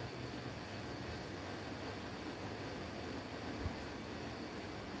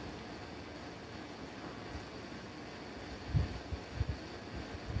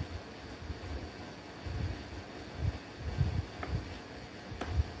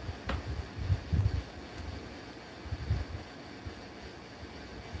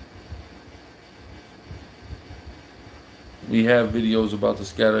 We have videos about the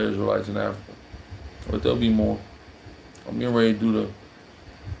scattered Israelites in Africa, but there'll be more. I'm getting ready to do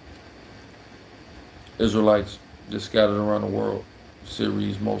the Israelites that scattered around the world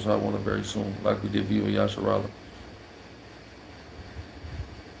series. Most I want it very soon, like we did via YASHARAHLA.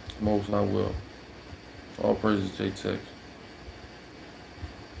 Most I will. All praises, J-Tex.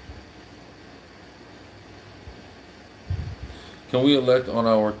 Can we elect on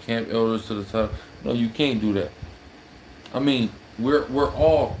our camp elders to the top? No, you can't do that. I mean, we're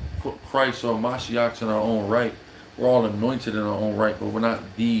all Christ or Mashiachs in our own right. We're all anointed in our own right, but we're not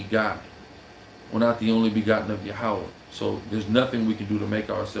the God. We're not the only begotten of Yahweh. So there's nothing we can do to make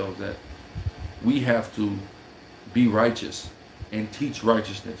ourselves that. We have to be righteous and teach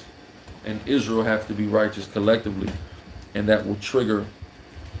righteousness. And Israel have to be righteous collectively. And that will trigger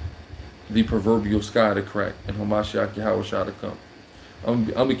the proverbial sky to crack and Hamashiach Yahweh to come. I'm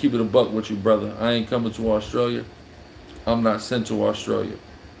going to keep it a buck with you, brother. I ain't coming to Australia. I'm not sent to Australia.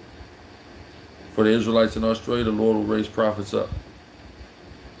 For the Israelites in Australia, the Lord will raise prophets up.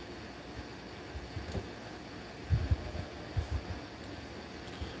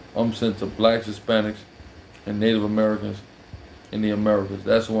 I'm sent to blacks, Hispanics, and Native Americans in the Americas.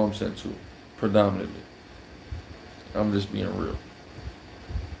 That's who I'm sent to, predominantly. I'm just being real.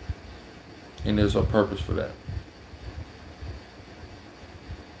 And there's a purpose for that.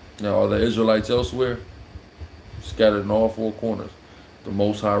 Now, are the Israelites elsewhere? Scattered in all four corners. The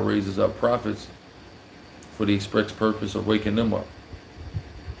Most High raises up prophets for the express purpose of waking them up.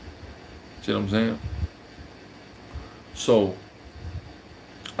 See what I'm saying? So,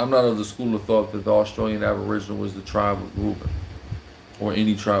 I'm not of the school of thought that the Australian Aboriginal was the tribe of Reuben or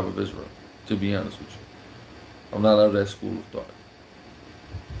any tribe of Israel, to be honest with you. I'm not of that school of thought.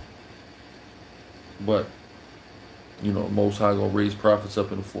 But, you know, Most High gonna raise prophets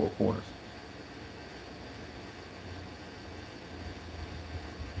up in the four corners.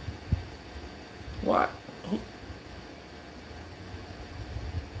 Why?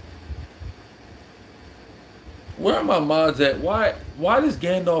 Where are my mods at? Why does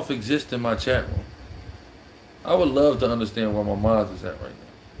Gandalf exist in my chat room? I would love to understand where my mods is at right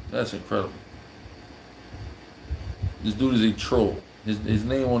now. That's incredible. This dude is a troll. His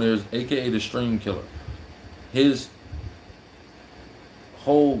name on there is AKA the Stream Killer. His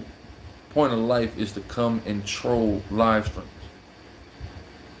whole point of life is to come and troll live streams.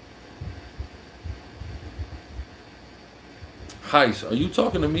 Heist, are you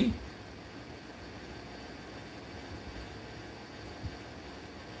talking to me?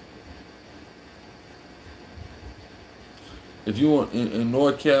 If you want in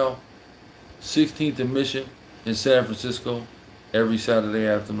NorCal, 16th and Mission in San Francisco, every Saturday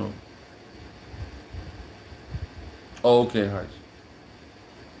afternoon. Oh, okay, Heist.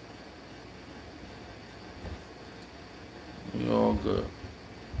 You're all good.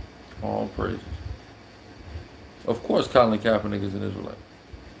 All praises. Of course, Colin Kaepernick is an Israelite.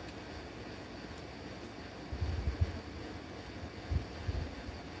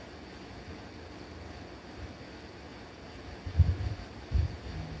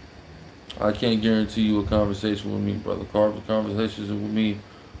 I can't guarantee you a conversation with me, brother. Conversations with me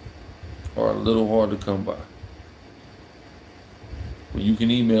are a little hard to come by. But you can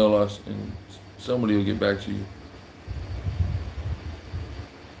email us and somebody will get back to you.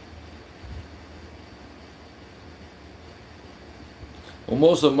 Well,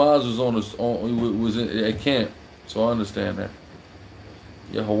 most of Maz was at camp, so I understand that.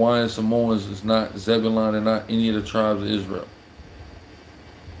 Yeah, Hawaiian Samoans is not Zebulon and not any of the tribes of Israel.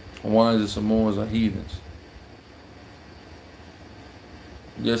 Hawaiians and Samoans are heathens.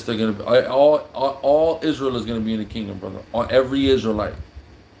 Yes, they're gonna be all Israel is gonna be in the kingdom, brother. Every Israelite,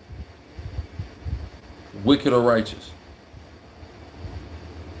 wicked or righteous.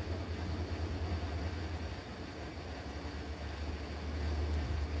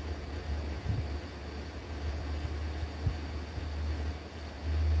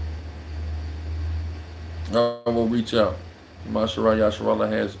 I will reach out. MASHARAH YASHARAHLA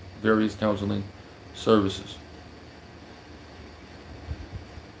has various counseling services.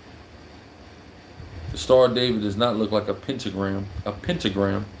 The Star of David does not look like a pentagram. A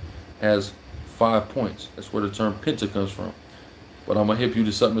pentagram has 5 points. That's where the term penta comes from. But I'm going to hip you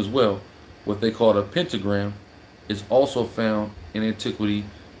to something as well. What they call a pentagram is also found in antiquity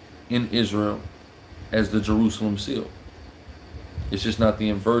in Israel as the Jerusalem seal. It's just not the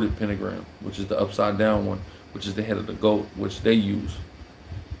inverted pentagram, which is the upside down one, which is the head of the goat, which they use.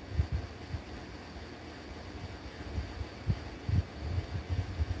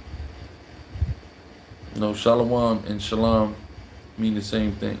 No, shalom and shalom mean the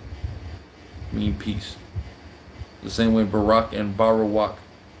same thing. Mean peace. The same way Barak and Barawak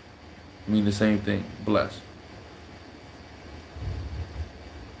mean the same thing. Bless.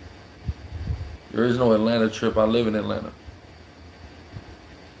 There is no Atlanta trip. I live in Atlanta.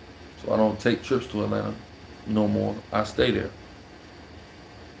 So I don't take trips to Atlanta no more. I stay there.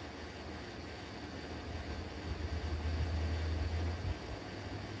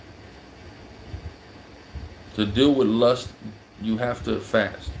 To deal with lust, you have to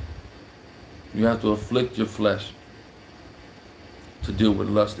fast. You have to afflict your flesh to deal with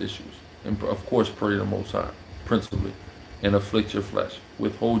lust issues. And of course, pray to the Most High, principally, and afflict your flesh.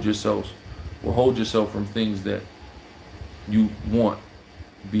 Withhold yourself from things that you want,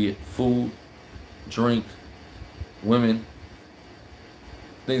 be it food, drink, women,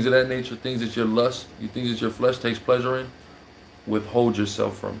 things of that nature, things that your lust, things that your flesh takes pleasure in, withhold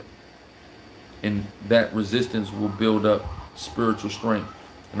yourself from it. And that resistance will build up spiritual strength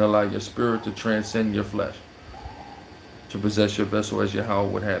and allow your spirit to transcend your flesh, to possess your vessel as Yahweh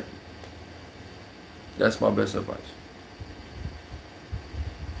would have you. That's my best advice.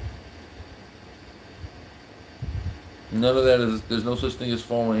 None of that is, there's no such thing as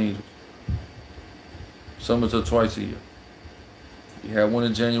fallen angels. Summits are twice a year. We had one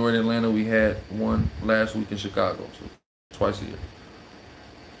in January in Atlanta. We had one last week in Chicago. So twice a year.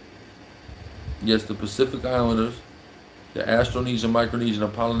 Yes, the Pacific Islanders, the Austronesian, Micronesian,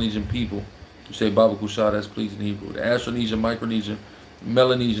 and Polynesian people, you say Baba Kushah, that's pleasing in Hebrew. The Austronesian, Micronesian,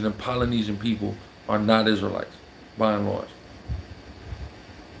 Melanesian, and Polynesian people are not Israelites, by and large.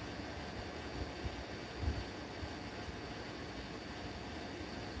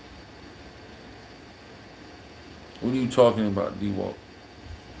 What are you talking about, D-Walk?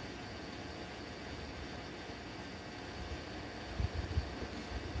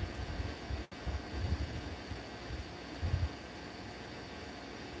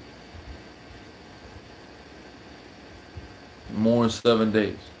 Mourn 7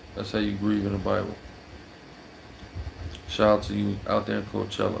 days. That's how you grieve in the Bible. Shout out to you out there in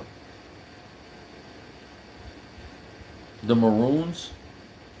Coachella. The Maroons?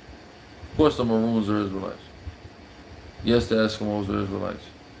 Of course the Maroons are Israelites. Yes, the Eskimos are Israelites.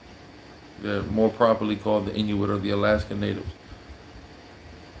 They're more properly called the Inuit or the Alaskan natives.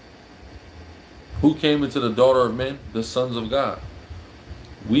 Who came into the daughter of men? The sons of God.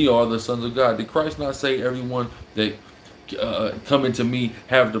 We are the sons of God. Did Christ not say everyone that come into me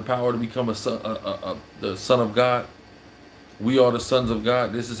have the power to become a son, the son of God? We are the sons of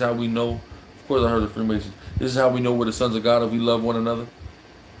God. This is how we know. Of course I heard the Freemasons. This is how we know we're the sons of God, if we love one another.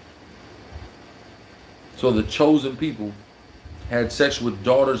 So the chosen people had sex with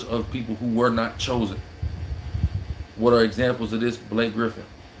daughters of people who were not chosen. What are examples of this? Blake Griffin.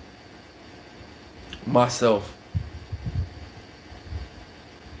 Myself.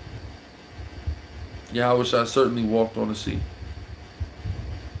 Yahweh Shai certainly walked on the sea.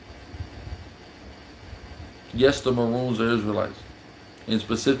 Yes, the Maroons are Israelites, in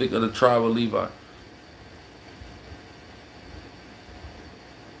specific of the tribe of Levi.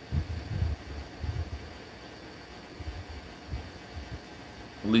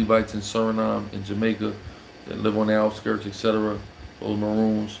 Levites in Suriname, in Jamaica, that live on the outskirts, etc. Those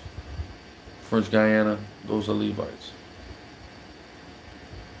Maroons, French Guiana, those are Levites.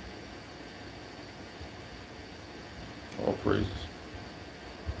 All praises.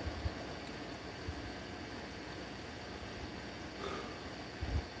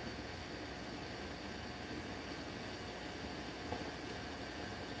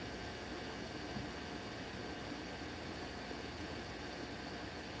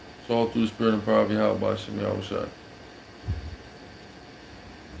 It's all through the spirit and power of Yahweh by Shem Yahweh Shai.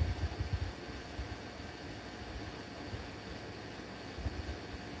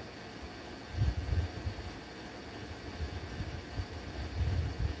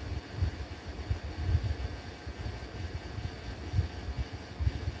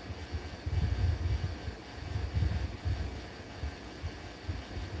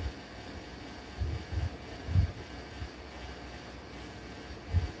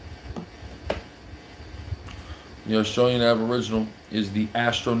 The Australian Aboriginal is the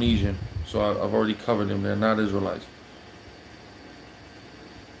Austronesian. So I've already covered them. They're not Israelites.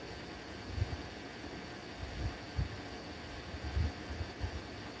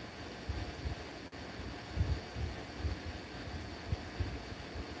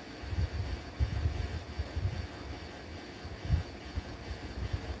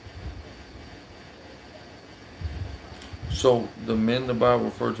 So the men the Bible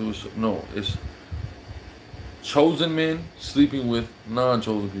refers to as, no, it's chosen men sleeping with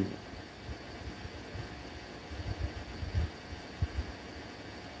non-chosen people.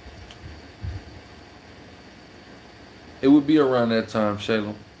 It would be around that time,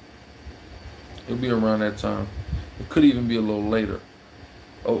 Shalom. It would be around that time. It could even be a little later.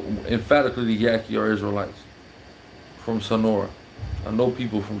 Oh, emphatically, the Yaqui are Israelites from Sonora. I know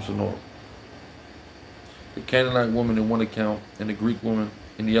people from Sonora. The Canaanite woman in one account and the Greek woman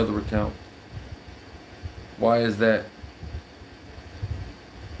in the other account. Why is that?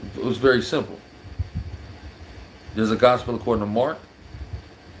 It was very simple. There's a gospel according to Mark.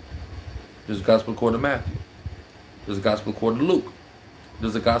 There's a gospel according to Matthew. There's a gospel according to Luke.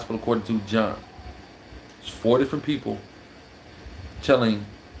 There's a gospel according to John. It's 4 different people telling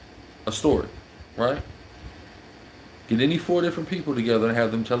a story, right? Get any 4 different people together and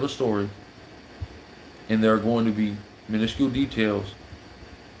have them tell a story And there are going to be minuscule details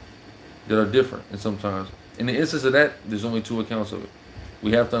that are different, and sometimes. In the instance of that, there's only two accounts of it.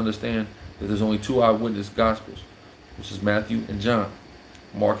 We have to understand that there's only two eyewitness gospels, which is Matthew and John.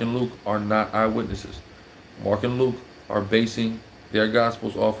 Mark and Luke are not eyewitnesses. Mark and Luke are basing their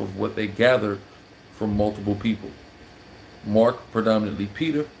gospels off of what they gathered from multiple people. Mark, predominantly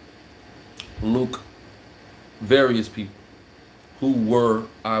Peter. Luke, various people who were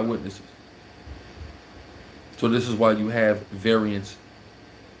eyewitnesses. So this is why you have variance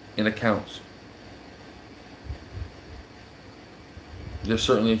in accounts. There's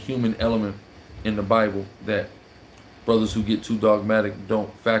certainly a human element in the Bible that brothers who get too dogmatic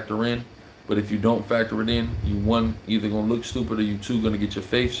don't factor in. But if you don't factor it in, you one, either gonna look stupid, or you two, gonna get your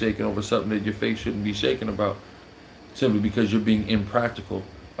faith shaken over something that your faith shouldn't be shaken about, simply because you're being impractical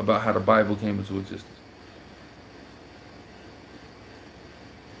about how the Bible came into existence.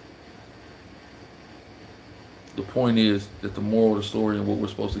 The point is that the moral of the story and what we're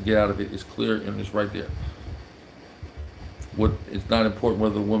supposed to get out of it is clear, and it's right there. It's not important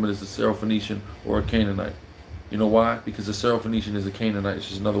whether the woman is a Syrophoenician or a Canaanite. You know why? Because a Syrophoenician is a Canaanite. It's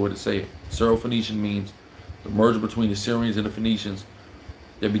just another way to say it. Syrophoenician means the merger between the Syrians and the Phoenicians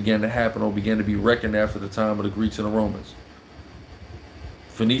that began to happen, or began to be reckoned after the time of the Greeks and the Romans.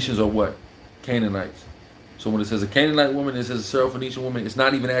 Phoenicians are what? Canaanites. So when it says a Canaanite woman, it says a Syrophoenician woman, it's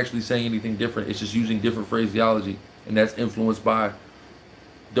not even actually saying anything different. It's just using different phraseology, and that's influenced by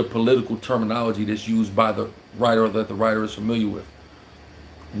the political terminology that's used by the writer, or that the writer is familiar with.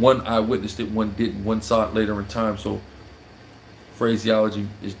 One eyewitnessed it, one didn't. One saw it later in time, so phraseology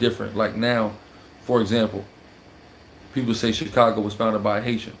is different. Like now, for example, people say Chicago was founded by a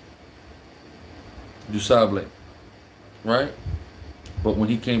Haitian, Du Sable, right? But when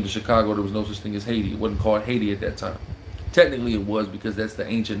he came to Chicago, there was no such thing as Haiti. It wasn't called Haiti at that time. Technically it was, because that's the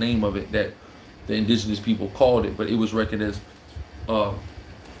ancient name of it that the indigenous people called it, but it was reckoned as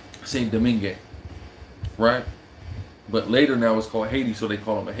Saint Domingue, right? But later now it's called Haiti, so they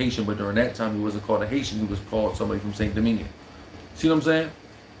call him a Haitian. But during that time, he wasn't called a Haitian. He was called somebody from Saint Domingue. See what I'm saying?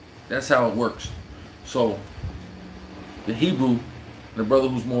 That's how it works. So the Hebrew, the brother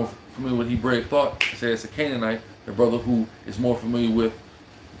who's more familiar with Hebraic thought, says it's a Canaanite. The brother who is more familiar with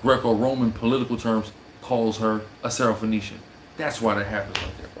Greco-Roman political terms calls her a Syrophoenician. That's why that happens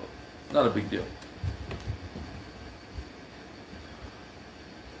like that, brother. Not a big deal.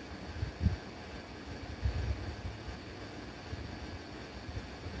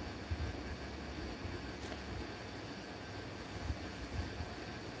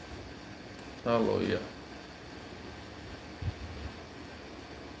 Hallelujah.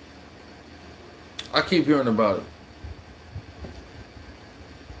 I keep hearing about it.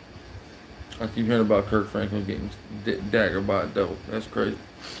 I keep hearing about Kirk Franklin getting daggered by a devil. That's crazy.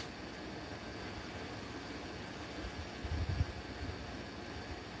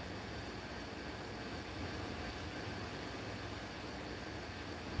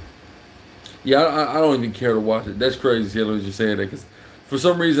 Yeah, I don't even care to watch it. That's crazy, Taylor, was just saying that, because for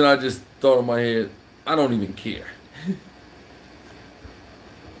some reason I just thought in my head, I don't even care.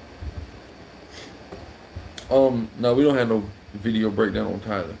 No, we don't have no video breakdown on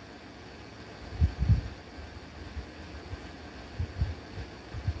Tyler.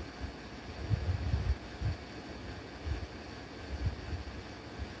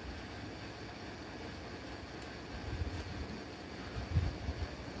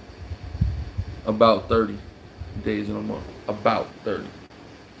 About 30 days in a month. About 30.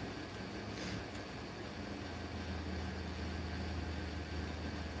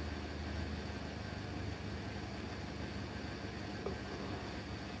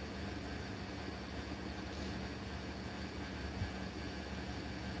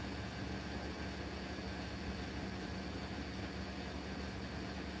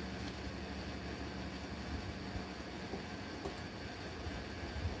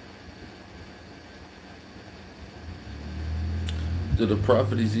 Did the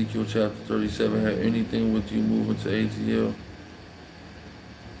prophet Ezekiel chapter 37 have anything with you moving to ATL?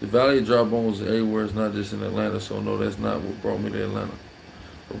 The Valley of Dry Bones is everywhere. It's not just in Atlanta, so no, that's not what brought me to Atlanta.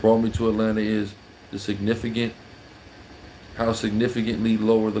 What brought me to Atlanta is how significantly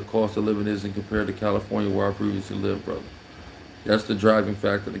lower the cost of living is compared to California, where I previously lived, brother. That's the driving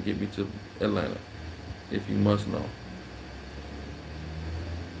factor to get me to Atlanta, if you must know.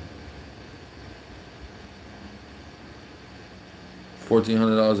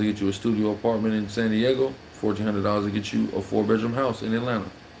 $1,400 to get you a studio apartment in San Diego. $1,400 to get you a 4-bedroom house in Atlanta.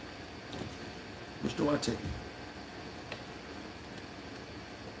 Which do I take?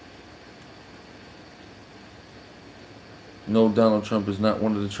 No, Donald Trump is not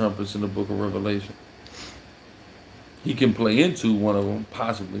one of the trumpets in the book of Revelation. He can play into one of them,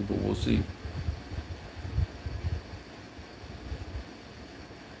 possibly, but we'll see.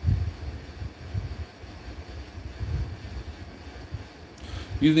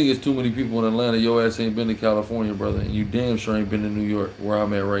 You think it's too many people in Atlanta, your ass ain't been to California, brother, and you damn sure ain't been to New York, where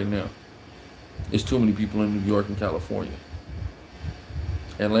I'm at right now. It's too many people in New York and California.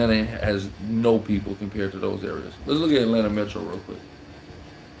 Atlanta has no people compared to those areas. Let's look at Atlanta Metro real quick.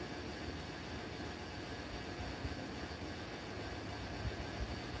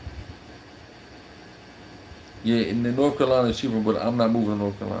 Yeah, in North Carolina it's cheaper, but I'm not moving to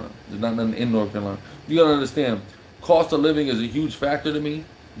North Carolina. There's not nothing in North Carolina. You gotta understand, cost of living is a huge factor to me,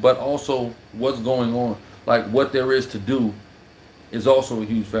 but also what's going on, like what there is to do, is also a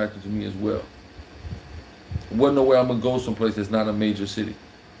huge factor to me as well. Wasn't no way I'm gonna go someplace that's not a major city.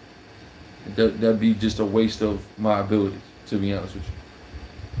 That'd be just a waste of my abilities, to be honest with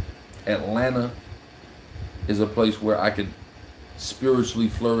you. Atlanta is a place where I could spiritually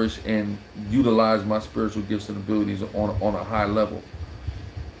flourish and utilize my spiritual gifts and abilities on a high level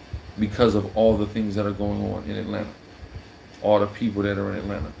because of all the things that are going on in Atlanta, all the people that are in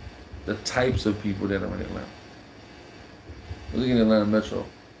Atlanta, the types of people that are in Atlanta. Look at Atlanta Metro.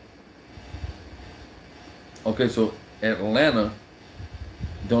 Okay, so Atlanta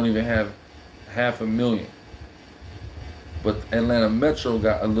don't even have 500,000, but Atlanta Metro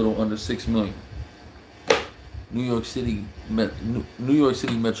got a little under 6 million. New York City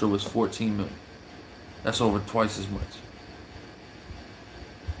Metro is 14 million. That's over twice as much.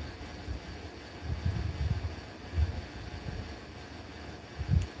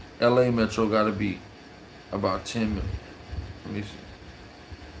 LA Metro got to be about 10 million. Let me see.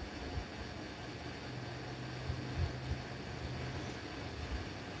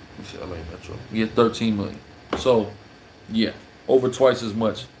 LA Metro. Yeah, 13 million. So, yeah, over twice as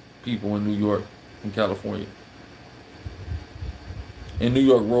much people in New York and California. And New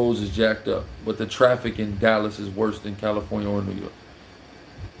York roads is jacked up, but the traffic in Dallas is worse than California or New York.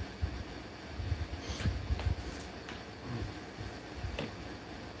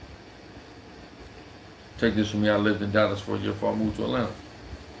 Take this from me, I lived in Dallas for a year before I moved to Atlanta.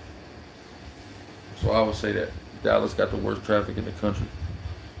 So I would say that Dallas got the worst traffic in the country,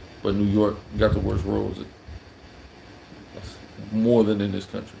 but New York got the worst roads. That's more than in this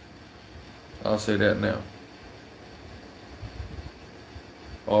country. I'll say that now.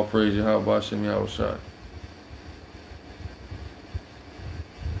 All praise Yahweh Shem Yahweh Shai.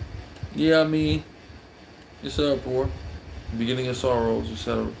 Yeah, I mean, it's an uproar. Beginning of sorrows,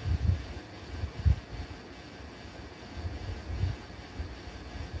 etc.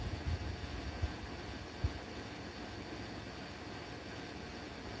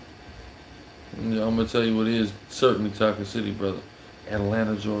 Yeah, I'm gonna tell you what it is. Certainly Talking City, brother.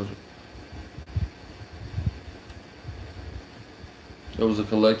 Atlanta, Georgia. It was a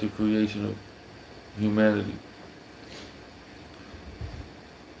collective creation of humanity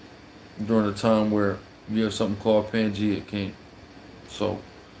during a time where you have something called Pangea came. So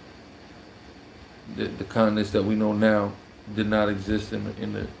the continents that we know now did not exist in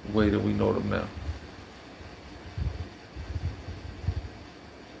the way that we know them now.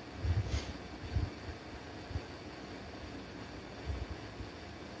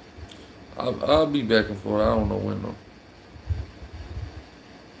 I'll be back and forth. I don't know when though.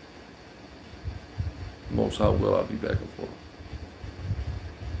 Most how will I'll be back and forth.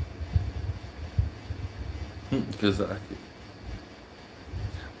 Because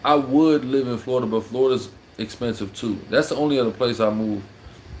I would live in Florida, but Florida's expensive too. That's the only other place I move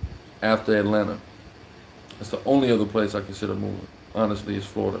after Atlanta. That's the only other place I consider moving. Honestly, is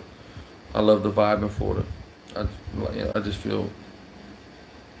Florida. I love the vibe in Florida. I just feel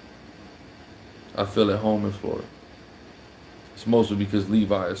at home in Florida. It's mostly because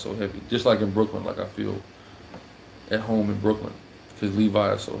Levi is so heavy. Just like in Brooklyn, like I feel at home in Brooklyn because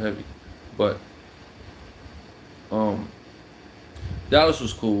Levi is so heavy. But Dallas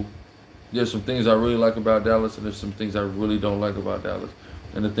was cool. There's some things I really like about Dallas, and there's some things I really don't like about Dallas.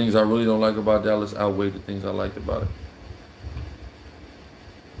 And the things I really don't like about Dallas outweigh the things I liked about it.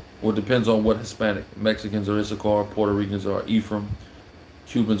 Well, it depends on what Hispanic. Mexicans are Issachar, Puerto Ricans are Ephraim,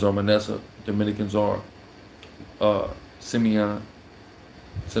 Cubans are Manasseh, Dominicans are Simeon,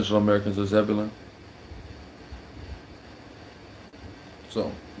 Central Americans are Zebulun.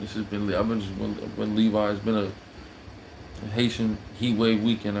 So this has been, when Levi has been a Haitian heat wave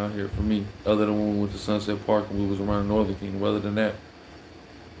weekend out here for me, other than when we went to Sunset Park and we was around Northern Kingdom. Other than that,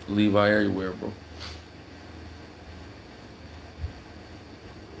 Levi everywhere, bro.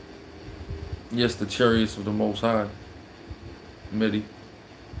 Yes, the chariots of the Most High, Midi.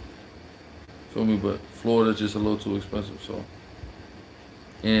 Feel me? But Florida's just a little too expensive, so.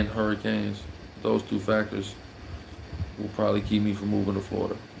 And hurricanes. Those two factors will probably keep me from moving to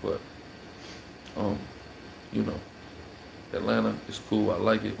Florida. But, you know, Atlanta is cool. I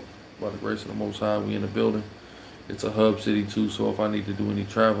like it. By the grace of the Most High, we in the building. It's a hub city too, so if I need to do any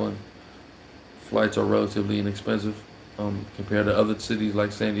traveling, flights are relatively inexpensive compared to other cities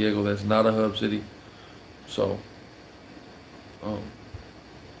like San Diego that's not a hub city. So,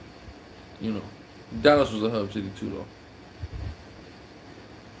 you know, Dallas was a hub city too though.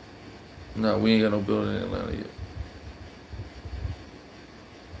 No, we ain't got no building in Atlanta yet.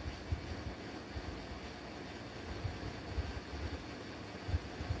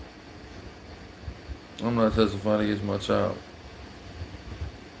 I'm not testifying against my child.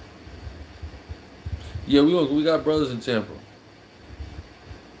 Yeah, we got brothers in Tampa.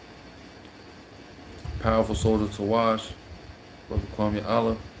 Powerful Soldier Tawash, Brother Kwame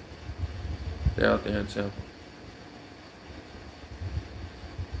Allah. They're out there in Tampa.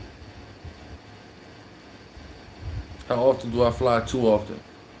 How often do I fly? Too often.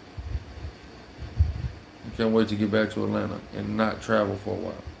 I can't wait to get back to Atlanta and not travel for a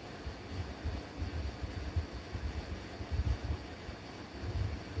while.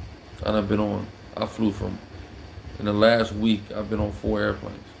 I flew from, in the last week, I've been on 4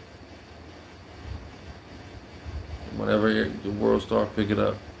 airplanes. Whenever the world starts picking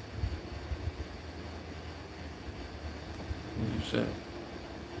up. What you say?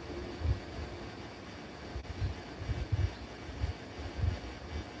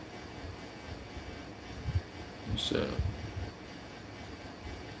 You said.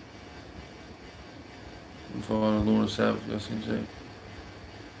 We found a lunar Sabbath, y'all seen say?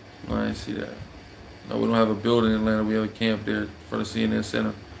 No, I didn't see that. No, we don't have a building in Atlanta. We have a camp there for the CNN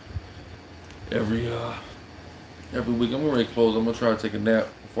Center. Every week. I'm ready to close. I'm gonna try to take a nap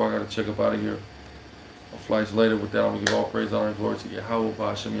before I gotta check up out of here. My flight's later. With that, I'm gonna give all praise, honor, and glory to Yahweh,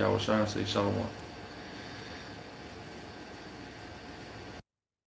 Hashem, Yahweh Shai, and say Shalom.